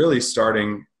it's really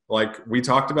starting, like we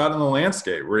talked about in the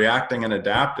landscape, reacting and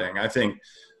adapting. I think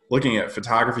looking at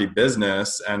photography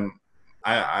business, and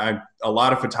a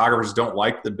lot of photographers don't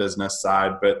like the business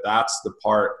side, but that's the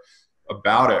part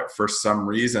about it for some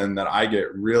reason that I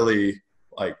get really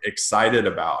like excited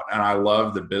about. And I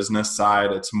love the business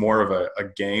side. It's more of a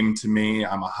game to me.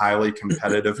 I'm a highly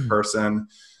competitive person.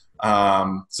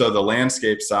 So the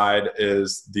landscape side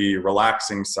is the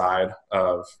relaxing side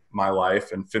of my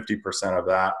life, and 50% of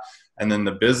that. And then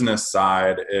the business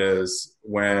side is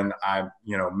when I,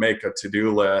 you know, make a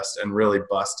to-do list and really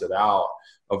bust it out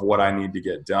of what I need to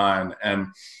get done. And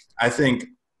I think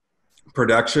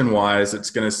production wise, it's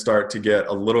going to start to get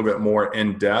a little bit more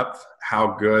in depth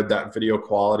how good that video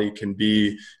quality can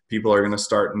be. People are going to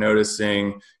start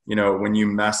noticing, you know, when you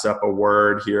mess up a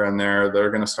word here and there, they're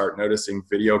going to start noticing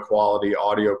video quality,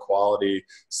 audio quality,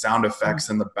 sound effects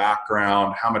in the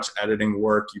background, how much editing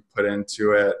work you put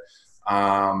into it.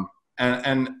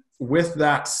 And with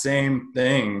that same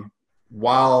thing,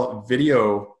 while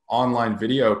online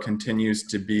video continues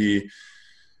to be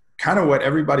kind of what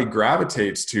everybody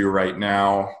gravitates to right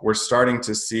now, we're starting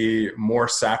to see more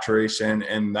saturation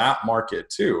in that market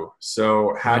too.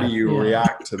 So how do you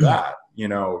react to that? You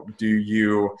know, do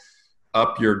you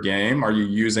up your game? Are you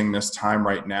using this time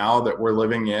right now that we're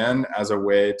living in as a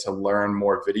way to learn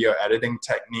more video editing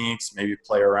techniques, maybe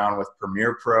play around with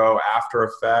Premiere Pro, After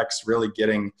Effects, really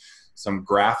getting some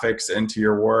graphics into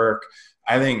your work?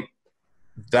 I think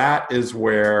that is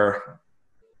where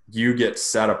you get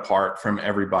set apart from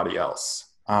everybody else.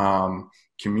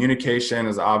 Communication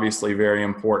is obviously very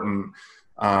important.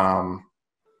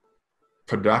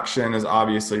 Production is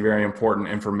obviously very important.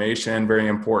 Information, very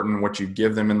important. What you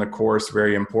give them in the course,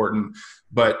 very important.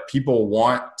 But people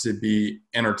want to be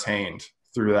entertained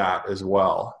through that as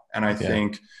well. And I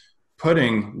think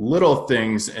putting little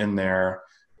things in there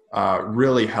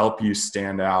really help you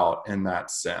stand out in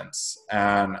that sense.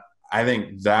 And I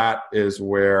think that is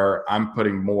where I'm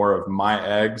putting more of my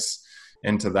eggs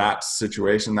into that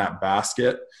situation, that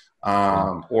basket,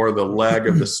 or the leg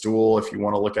of the stool, if you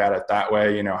want to look at it that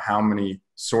way. You know, how many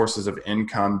sources of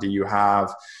income do you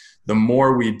have? The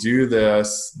more we do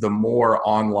this, the more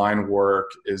online work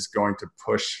is going to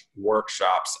push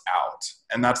workshops out.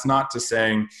 And that's not to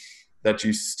saying that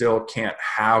you still can't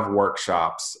have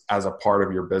workshops as a part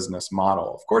of your business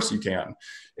model. Of course you can.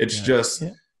 It's just...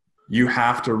 you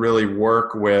have to really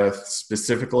work with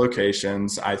specific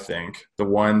locations, I think, the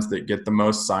ones that get the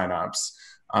most signups.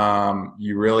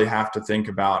 You really have to think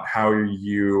about how are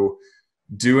you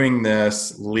doing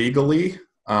this legally,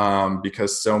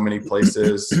 because so many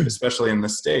places, especially in the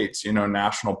States, you know,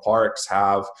 national parks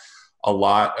have a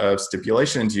lot of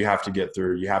stipulations you have to get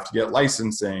through. You have to get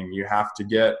licensing. You have to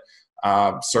get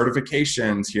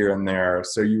certifications here and there.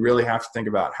 So you really have to think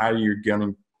about how you're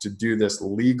going to do this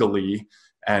legally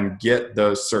and get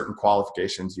those certain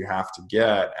qualifications you have to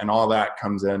get. And all that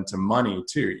comes into money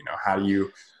too. You know, how do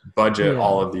you budget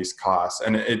all of these costs?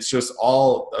 And it's just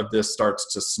all of this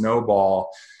starts to snowball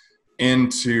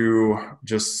into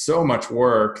just so much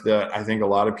work that I think a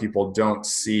lot of people don't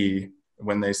see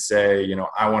when they say, you know,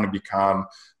 I want to become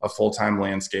a full-time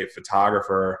landscape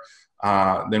photographer.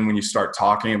 Then when you start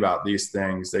talking about these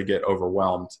things, they get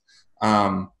overwhelmed.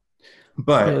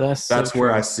 But that's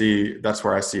where I see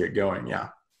it going.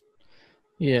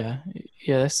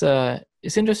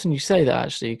 It's interesting you say that,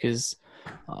 actually, because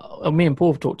me and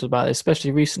Paul have talked about it, especially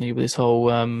recently with this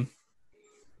whole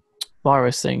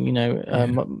virus thing. You know,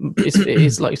 it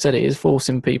is, like you said, it is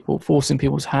forcing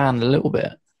people's hand a little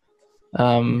bit.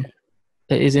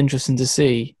 It is interesting to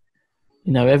see.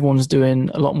 You know, everyone's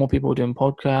doing, a lot more people are doing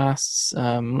podcasts,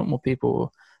 a lot more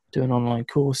people doing online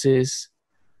courses.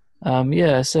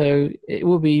 So it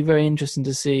will be very interesting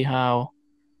to see how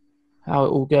it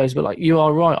all goes. But like, you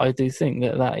are right, I do think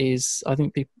I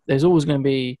think there's always going to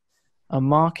be a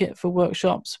market for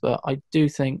workshops, but I do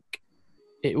think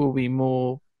it will be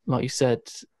more, like you said,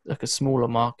 like a smaller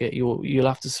market. You'll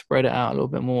have to spread it out a little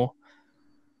bit more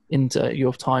into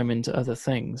your time into other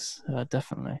things,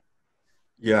 definitely.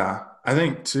 Yeah, I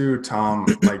think too, Tom,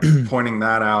 like pointing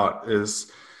that out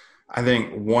is, I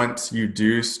think once you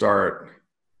do start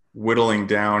whittling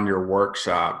down your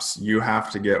workshops, you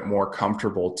have to get more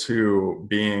comfortable too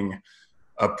being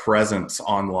a presence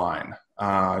online.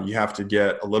 You have to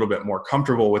get a little bit more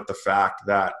comfortable with the fact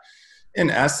that, in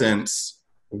essence,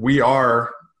 we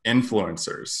are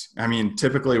influencers. I mean,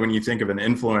 typically when you think of an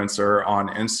influencer on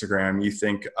Instagram, you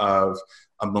think of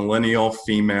a millennial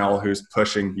female who's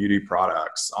pushing beauty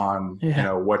products on,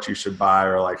 what you should buy,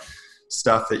 or like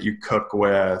stuff that you cook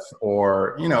with,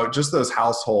 or, just those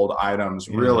household items,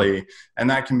 really. And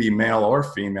that can be male or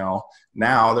female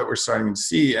now that we're starting to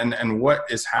see. And what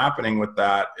is happening with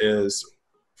that is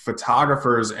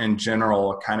photographers in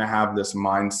general kind of have this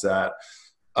mindset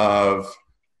of,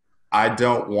 I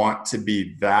don't want to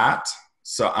be that,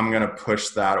 so I'm going to push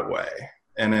that away.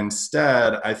 And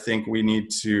instead, I think we need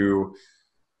to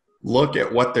look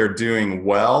at what they're doing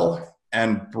well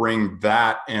and bring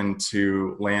that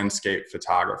into landscape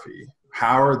photography.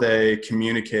 How are they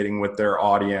communicating with their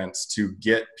audience to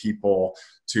get people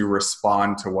to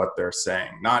respond to what they're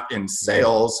saying? Not in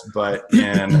sales, but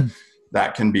in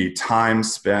that can be time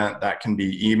spent, that can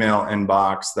be email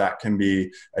inbox, that can be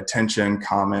attention,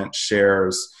 comment,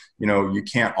 shares. You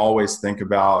can't always think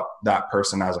about that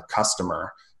person as a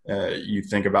customer. You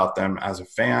think about them as a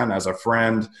fan, as a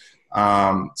friend.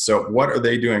 So what are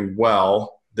they doing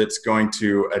well that's going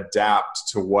to adapt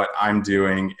to what I'm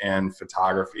doing in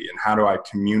photography? And how do I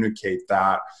communicate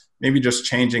that? Maybe just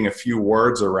changing a few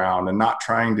words around and not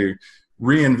trying to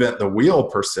reinvent the wheel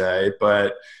per se,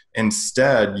 but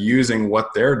instead using what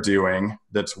they're doing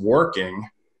that's working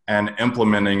and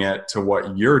implementing it to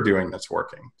what you're doing that's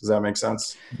working. Does that make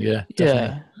sense? Yeah,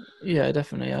 definitely. Yeah,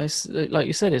 definitely. Like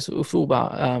you said, it's all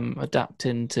about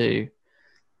adapting to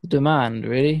the demand,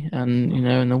 really, and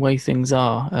and the way things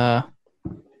are. I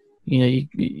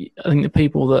think the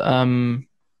people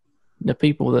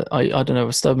that I don't know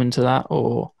are stubborn to that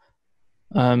or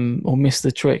miss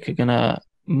the trick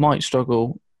might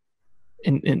struggle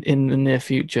in the near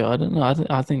future. I don't know.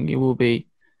 I think it will be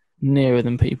nearer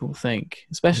than people think,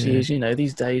 especially as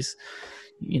these days.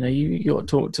 You got to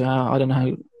talk to I don't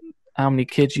know how many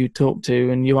kids you talk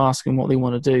to, and you ask them what they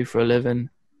want to do for a living.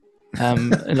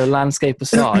 In a landscape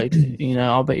aside,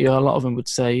 I'll bet you a lot of them would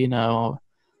say,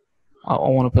 I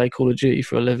want to play Call of Duty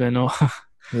for a living, or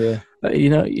you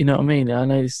know what I mean. I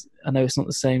know it's not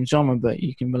the same genre, but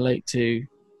you can relate to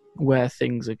where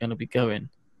things are going to be going.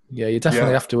 Yeah, you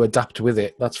definitely have to adapt with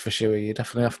it. That's for sure. You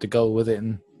definitely have to go with it,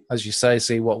 and as you say,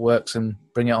 see what works and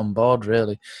bring it on board.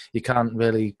 Really, you can't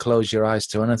really close your eyes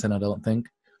to anything, I don't think.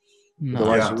 No.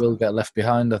 Otherwise, you will get left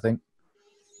behind, I think.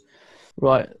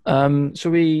 Right.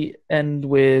 Shall we end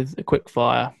with a quick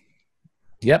fire?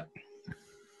 Yep.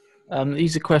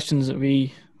 These are questions that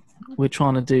we're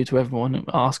trying to do to everyone,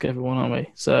 ask everyone, aren't we?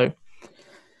 So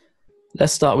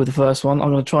let's start with the first one.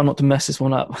 I'm going to try not to mess this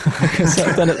one up because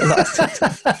I've done it the last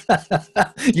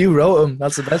time. You wrote them.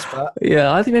 That's the best part.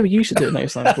 Yeah, I think maybe you should do it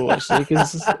next time, Paul, actually,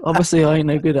 because obviously I ain't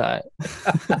no good at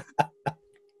it.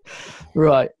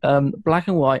 Right. Black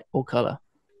and white or color?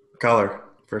 Color,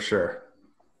 for sure.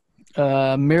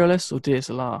 Mirrorless or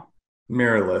DSLR?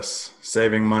 Mirrorless.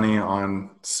 Saving money on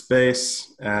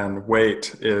space and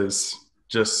weight is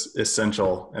just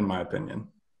essential, in my opinion.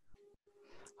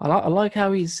 I like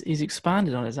how he's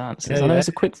expanded on his answers. I know it's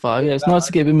a quick fire. Yeah, it's nice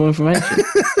to get a bit more information.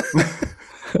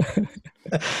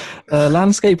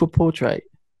 Landscape or portrait?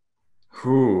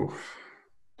 Ooh.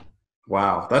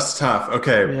 Wow, that's tough.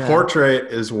 Okay,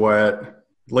 portrait is what...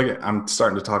 I'm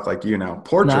starting to talk like you now.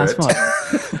 Portrait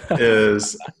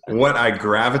is what I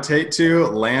gravitate to.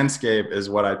 Landscape is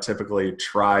what I typically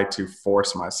try to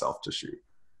force myself to shoot.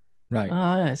 Right.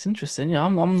 Yeah, it's interesting. Yeah,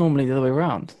 I'm normally the other way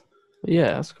around. But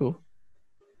yeah, that's cool.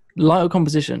 Light or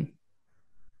composition?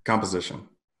 Composition.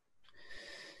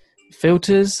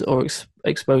 Filters or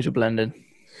exposure blending?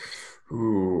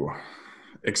 Ooh,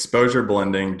 exposure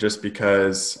blending, just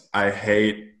because I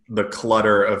hate the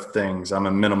clutter of things. I'm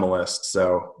a minimalist,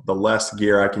 so the less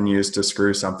gear I can use to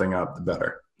screw something up, the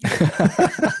better.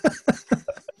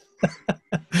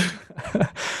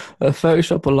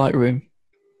 Photoshop or Lightroom?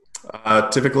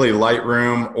 Typically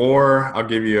Lightroom, or I'll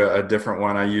give you a different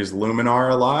one. I use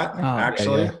Luminar a lot,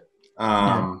 actually.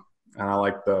 And I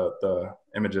like the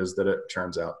images that it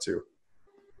turns out to.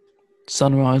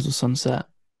 Sunrise or sunset?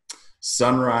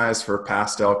 Sunrise for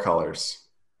pastel colors.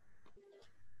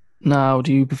 Now,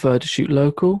 do you prefer to shoot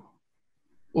local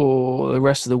or the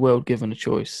rest of the world given a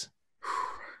choice?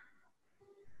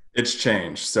 It's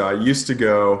changed. So I used to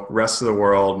go rest of the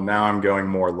world. Now I'm going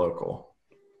more local.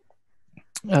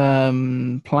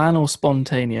 Plan or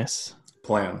spontaneous?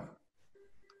 Plan.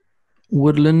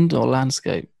 Woodland or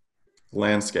landscape?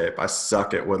 Landscape. I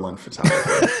suck at woodland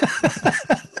photography.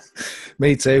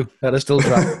 Me too. I'd have still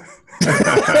tried.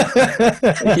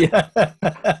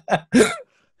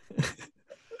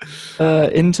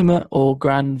 Intimate or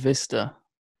grand vista?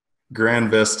 Grand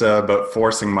vista, but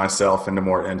forcing myself into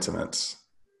more intimates.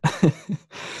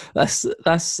 That's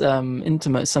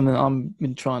intimate. Something that I've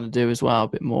been trying to do as well, a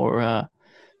bit more.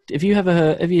 Have you ever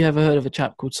heard of a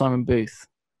chap called Simon Booth?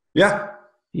 Yeah.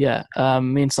 Yeah.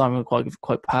 Me and Simon are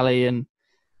quite pally, and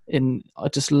I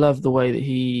just love the way that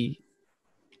he,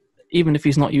 even if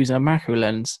he's not using a macro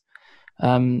lens,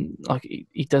 like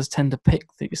he does tend to pick.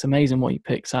 It's amazing what he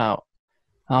picks out.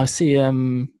 I see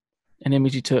an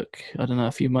image he took, I don't know,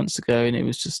 a few months ago, and it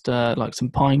was just like some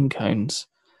pine cones.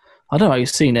 I don't know if you've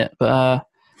seen it, but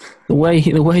the way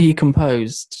he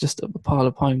composed just a pile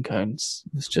of pine cones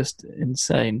was just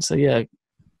insane. So yeah,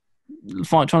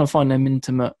 trying to find them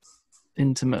intimate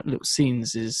little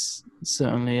scenes is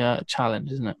certainly a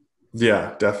challenge, isn't it?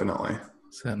 Yeah, definitely.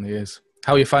 Certainly is.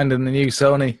 How are you finding the new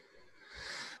Sony?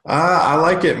 I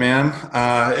like it, man.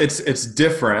 It's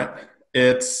different.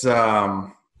 It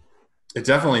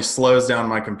definitely slows down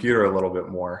my computer a little bit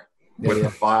more with the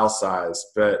file size,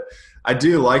 but I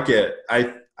do like it.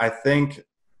 I think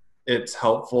it's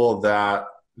helpful that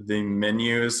the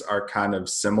menus are kind of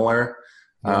similar.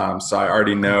 So I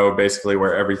already know basically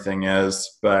where everything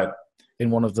is, but in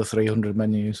one of the 300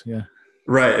 menus, yeah.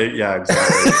 Right. Yeah,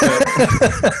 exactly.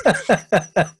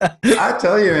 I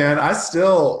tell you, man, I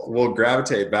still will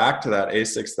gravitate back to that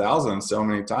A6000 so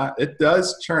many times. It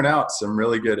does churn out some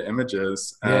really good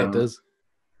images. Yeah, it does.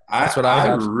 That's what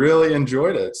I really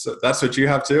enjoyed it. So that's what you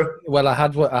have too? Well, I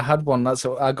had one. I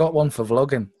got one for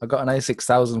vlogging. I got an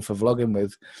A6000 for vlogging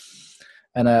with,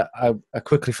 and I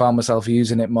quickly found myself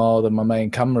using it more than my main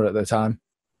camera at the time.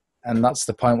 And that's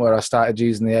the point where I started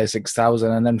using the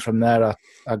A6000, and then from there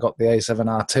I got the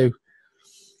A7R2,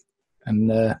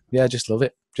 and yeah, just love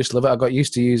it. Just love it. I got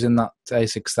used to using that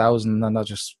A6000, and I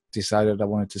just decided I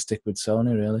wanted to stick with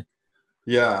Sony, really.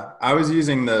 Yeah, I was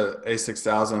using the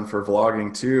A6000 for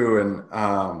vlogging too, and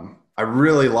I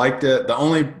really liked it. The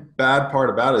only bad part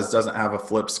about it is it doesn't have a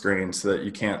flip screen so that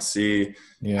you can't see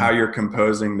how you're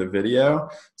composing the video.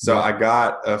 So I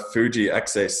got a Fuji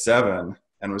X-A7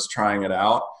 and was trying it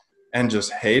out and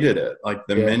just hated it. Like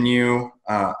the menu,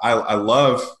 I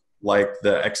love like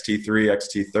the XT3,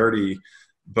 XT30,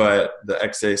 but the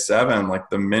X-A7, like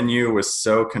the menu was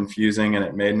so confusing and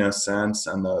it made no sense,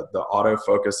 and the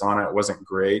autofocus on it wasn't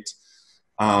great.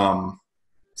 So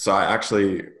I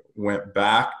actually went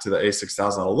back to the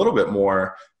A6000 a little bit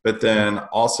more, but then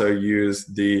also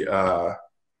used the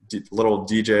little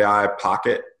DJI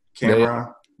Pocket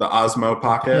camera, the Osmo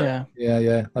Pocket.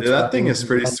 Yeah. That thing is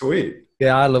pretty sweet.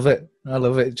 Yeah, I love it.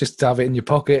 Just to have it in your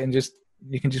pocket and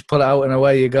you can just pull it out and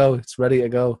away you go. It's ready to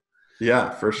go. Yeah,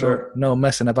 for sure. No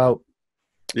messing about.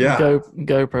 Yeah.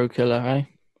 GoPro killer, eh?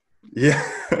 Yeah.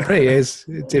 It is.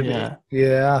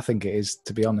 Yeah, I think it is,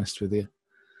 to be honest with you.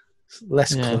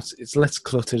 It's less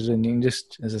cluttered, and you can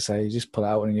just, as I say, you just pull it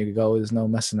out and you go. There's no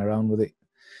messing around with it.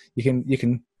 You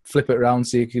can flip it around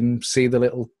so you can see the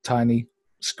little tiny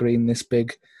screen this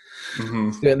big.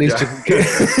 Mm-hmm. At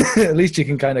least you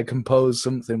can kind of compose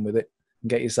something with it and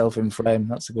get yourself in frame.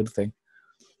 That's a good thing.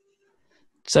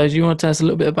 So do you want to tell us a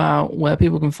little bit about where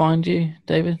people can find you,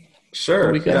 David?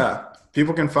 Sure. Yeah.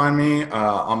 People can find me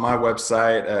on my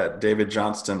website at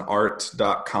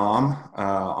davidjohnstonart.com,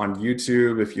 on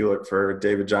YouTube if you look for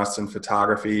David Johnston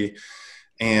Photography,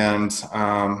 and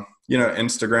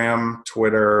Instagram,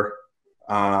 Twitter,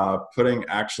 putting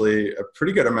actually a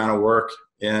pretty good amount of work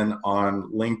in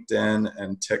on LinkedIn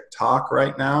and TikTok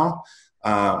right now.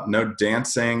 No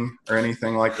dancing or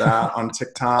anything like that on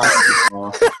TikTok.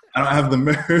 I don't have the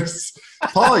moves.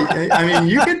 Paul, I mean,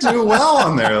 you could do well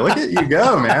on there. Look at you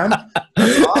go, man.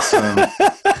 That's awesome.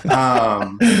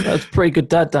 That's pretty good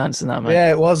dad dancing, that, man.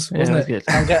 Yeah, it was, wasn't it? Good.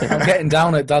 I'm getting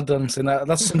down at dad dancing.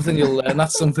 That's something you'll learn.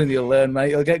 That's something you'll learn,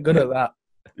 mate. You'll get good at that.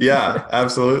 Yeah,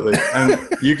 absolutely. And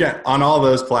you can, on all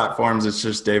those platforms, it's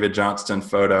just David Johnston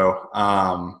Photo.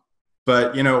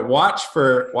 But watch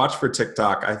for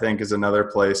TikTok, I think, is another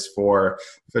place for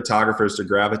photographers to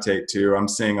gravitate to. I'm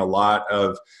seeing a lot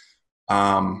of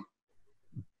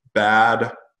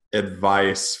bad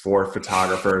advice for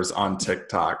photographers on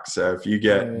TikTok. So if you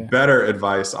get better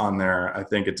advice on there, I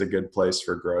think it's a good place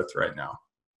for growth right now.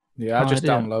 Yeah, I just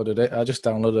downloaded it. I just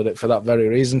downloaded it for that very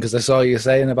reason, because I saw you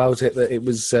saying about it that it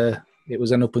was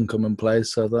an up and coming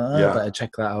place. So I thought, I better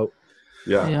check that out.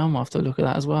 Yeah, I'm gonna have to look at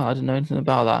that as well. I didn't know anything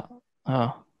about that.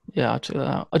 Oh, yeah, I'll check that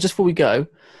out. Just before we go,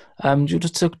 you'll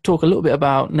just talk a little bit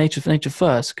about Nature for Nature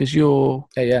First, because you're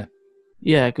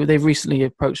they've recently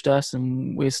approached us,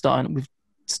 and we've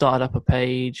started up a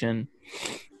page, and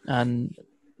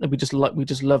we just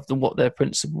loved what their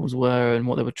principles were and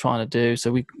what they were trying to do.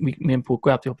 So me and Paul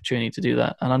grabbed the opportunity to do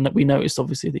that, and we noticed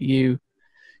obviously that you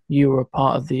were a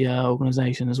part of the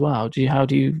organization as well. How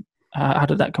did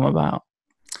that come about?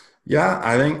 Yeah,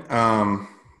 I think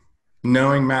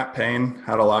knowing Matt Payne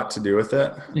had a lot to do with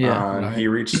it. He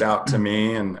reached out to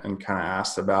me and kind of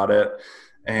asked about it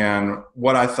and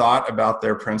what I thought about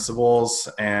their principles,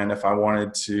 and if I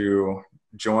wanted to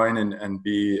join and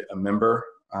be a member.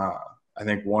 I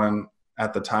think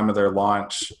at the time of their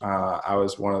launch, I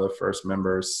was one of the first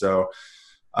members. So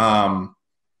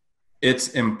it's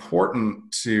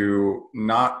important to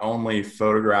not only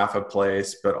photograph a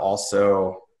place, but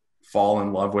also fall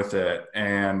in love with it.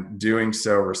 And doing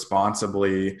so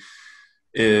responsibly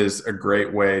is a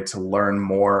great way to learn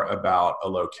more about a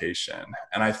location.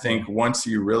 And I think once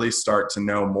you really start to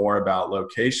know more about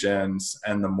locations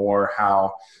and the more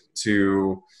how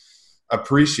to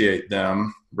appreciate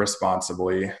them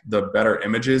responsibly, the better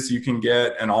images you can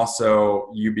get. And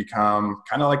also you become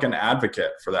kind of like an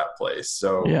advocate for that place.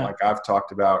 So like I've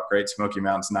talked about Great Smoky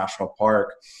Mountains National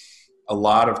Park, a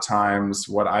lot of times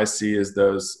what I see is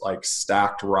those like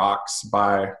stacked rocks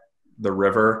by the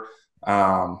river.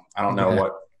 I don't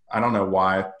know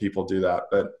why people do that,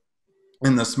 but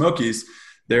in the Smokies,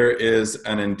 there is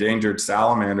an endangered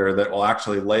salamander that will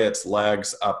actually lay its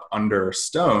legs up under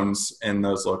stones in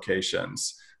those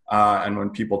locations. And when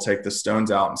people take the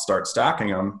stones out and start stacking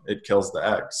them, it kills the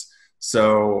eggs.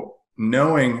 So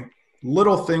knowing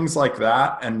little things like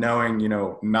that and knowing,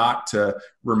 not to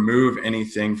remove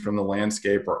anything from the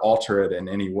landscape or alter it in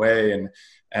any way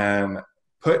and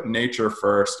put nature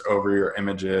first over your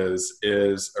images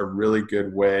is a really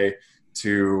good way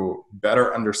to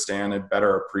better understand and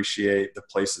better appreciate the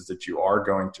places that you are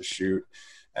going to shoot.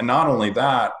 And not only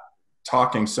that,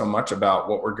 talking so much about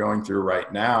what we're going through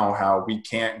right now, how we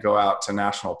can't go out to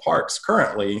national parks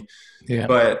currently,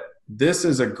 but this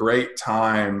is a great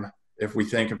time. If we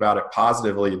think about it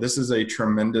positively, this is a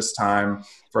tremendous time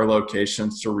for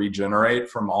locations to regenerate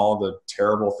from all the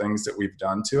terrible things that we've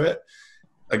done to it.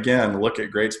 Again, look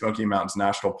at Great Smoky Mountains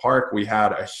National Park. We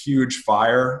had a huge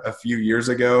fire a few years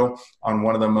ago on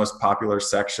one of the most popular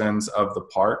sections of the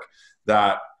park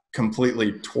that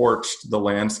completely torched the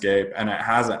landscape, and it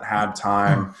hasn't had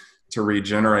time to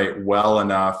regenerate well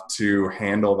enough to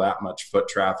handle that much foot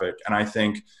traffic. And I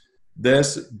think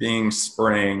this being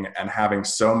spring and having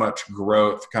so much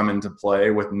growth come into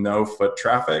play with no foot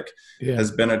traffic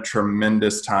has been a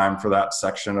tremendous time for that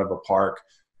section of a park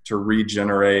to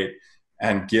regenerate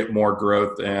and get more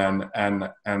growth in. And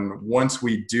once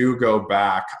we do go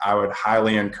back, I would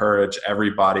highly encourage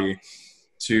everybody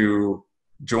to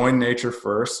join Nature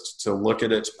First, to look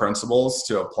at its principles,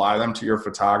 to apply them to your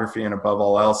photography, and above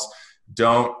all else,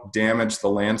 don't damage the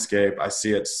landscape. I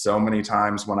see it so many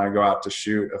times when I go out to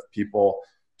shoot of people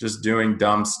just doing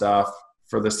dumb stuff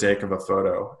for the sake of a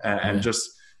photo, and just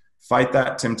fight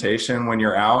that temptation when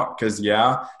you're out. Because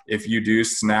if you do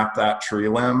snap that tree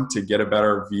limb to get a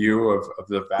better view of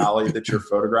the valley that you're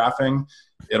photographing,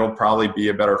 it'll probably be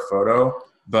a better photo,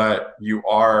 but you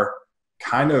are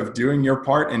kind of doing your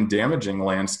part in damaging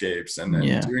landscapes and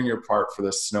then doing your part for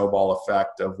the snowball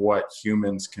effect of what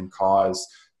humans can cause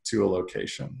to a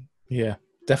location. Yeah,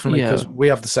 definitely, because we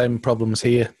have the same problems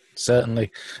here,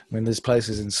 certainly. I mean, there's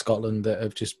places in Scotland that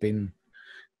have just been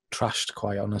trashed,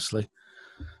 quite honestly,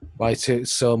 by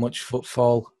so much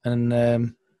footfall, and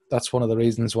that's one of the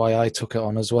reasons why I took it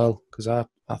on as well, because I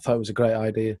thought it was a great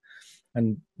idea,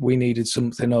 and we needed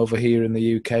something over here in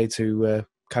the UK to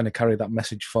kind of carry that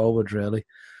message forward, really.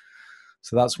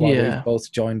 So that's why we've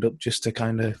both joined up, just to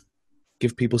kind of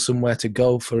give people somewhere to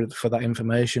go for that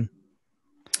information.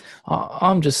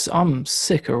 I'm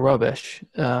sick of rubbish.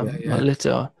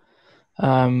 Litter.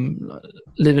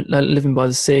 Living by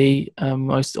the sea. I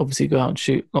used to obviously go out and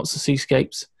shoot lots of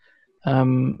seascapes,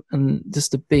 and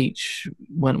just the beach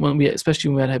when we had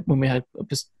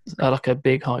like a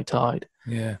big high tide.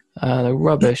 The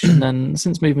rubbish. And then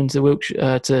since moving to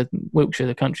Wiltshire,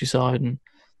 the countryside and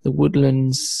the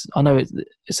woodlands, I know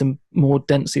it's a more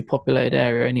densely populated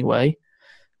area anyway,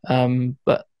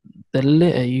 but the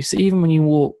litter you see, even when you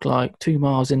walk like 2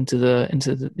 miles into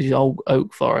the old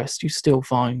oak forest, you still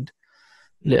find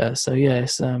litter. So yeah,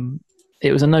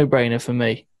 it was a no-brainer for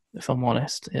me, if I'm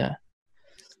honest. Yeah.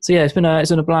 So yeah, it's been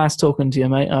a blast talking to you,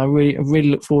 mate. I really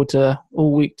look forward to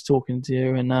all week to talking to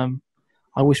you, and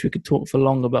I wish we could talk for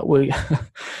longer, but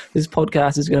this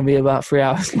podcast is going to be about 3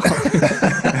 hours long.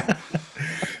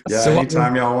 Yeah, so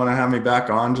anytime y'all want to have me back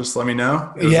on, just let me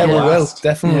know. Yeah, we will,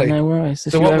 definitely. Yeah, no worries.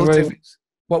 So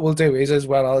what we'll do is, as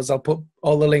well as I'll put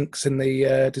all the links in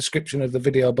the description of the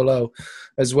video below,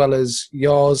 as well as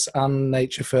yours and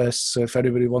Nature First. So if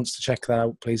anybody wants to check that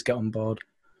out, please get on board.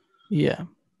 Yeah,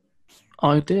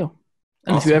 ideal.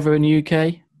 And Awesome. if you're ever in the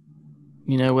UK,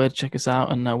 you know where to check us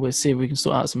out, and we'll see if we can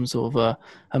sort out some sort of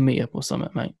a meetup or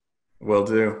something, mate. Will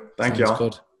do. Thank you all.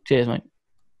 Good. Cheers, mate.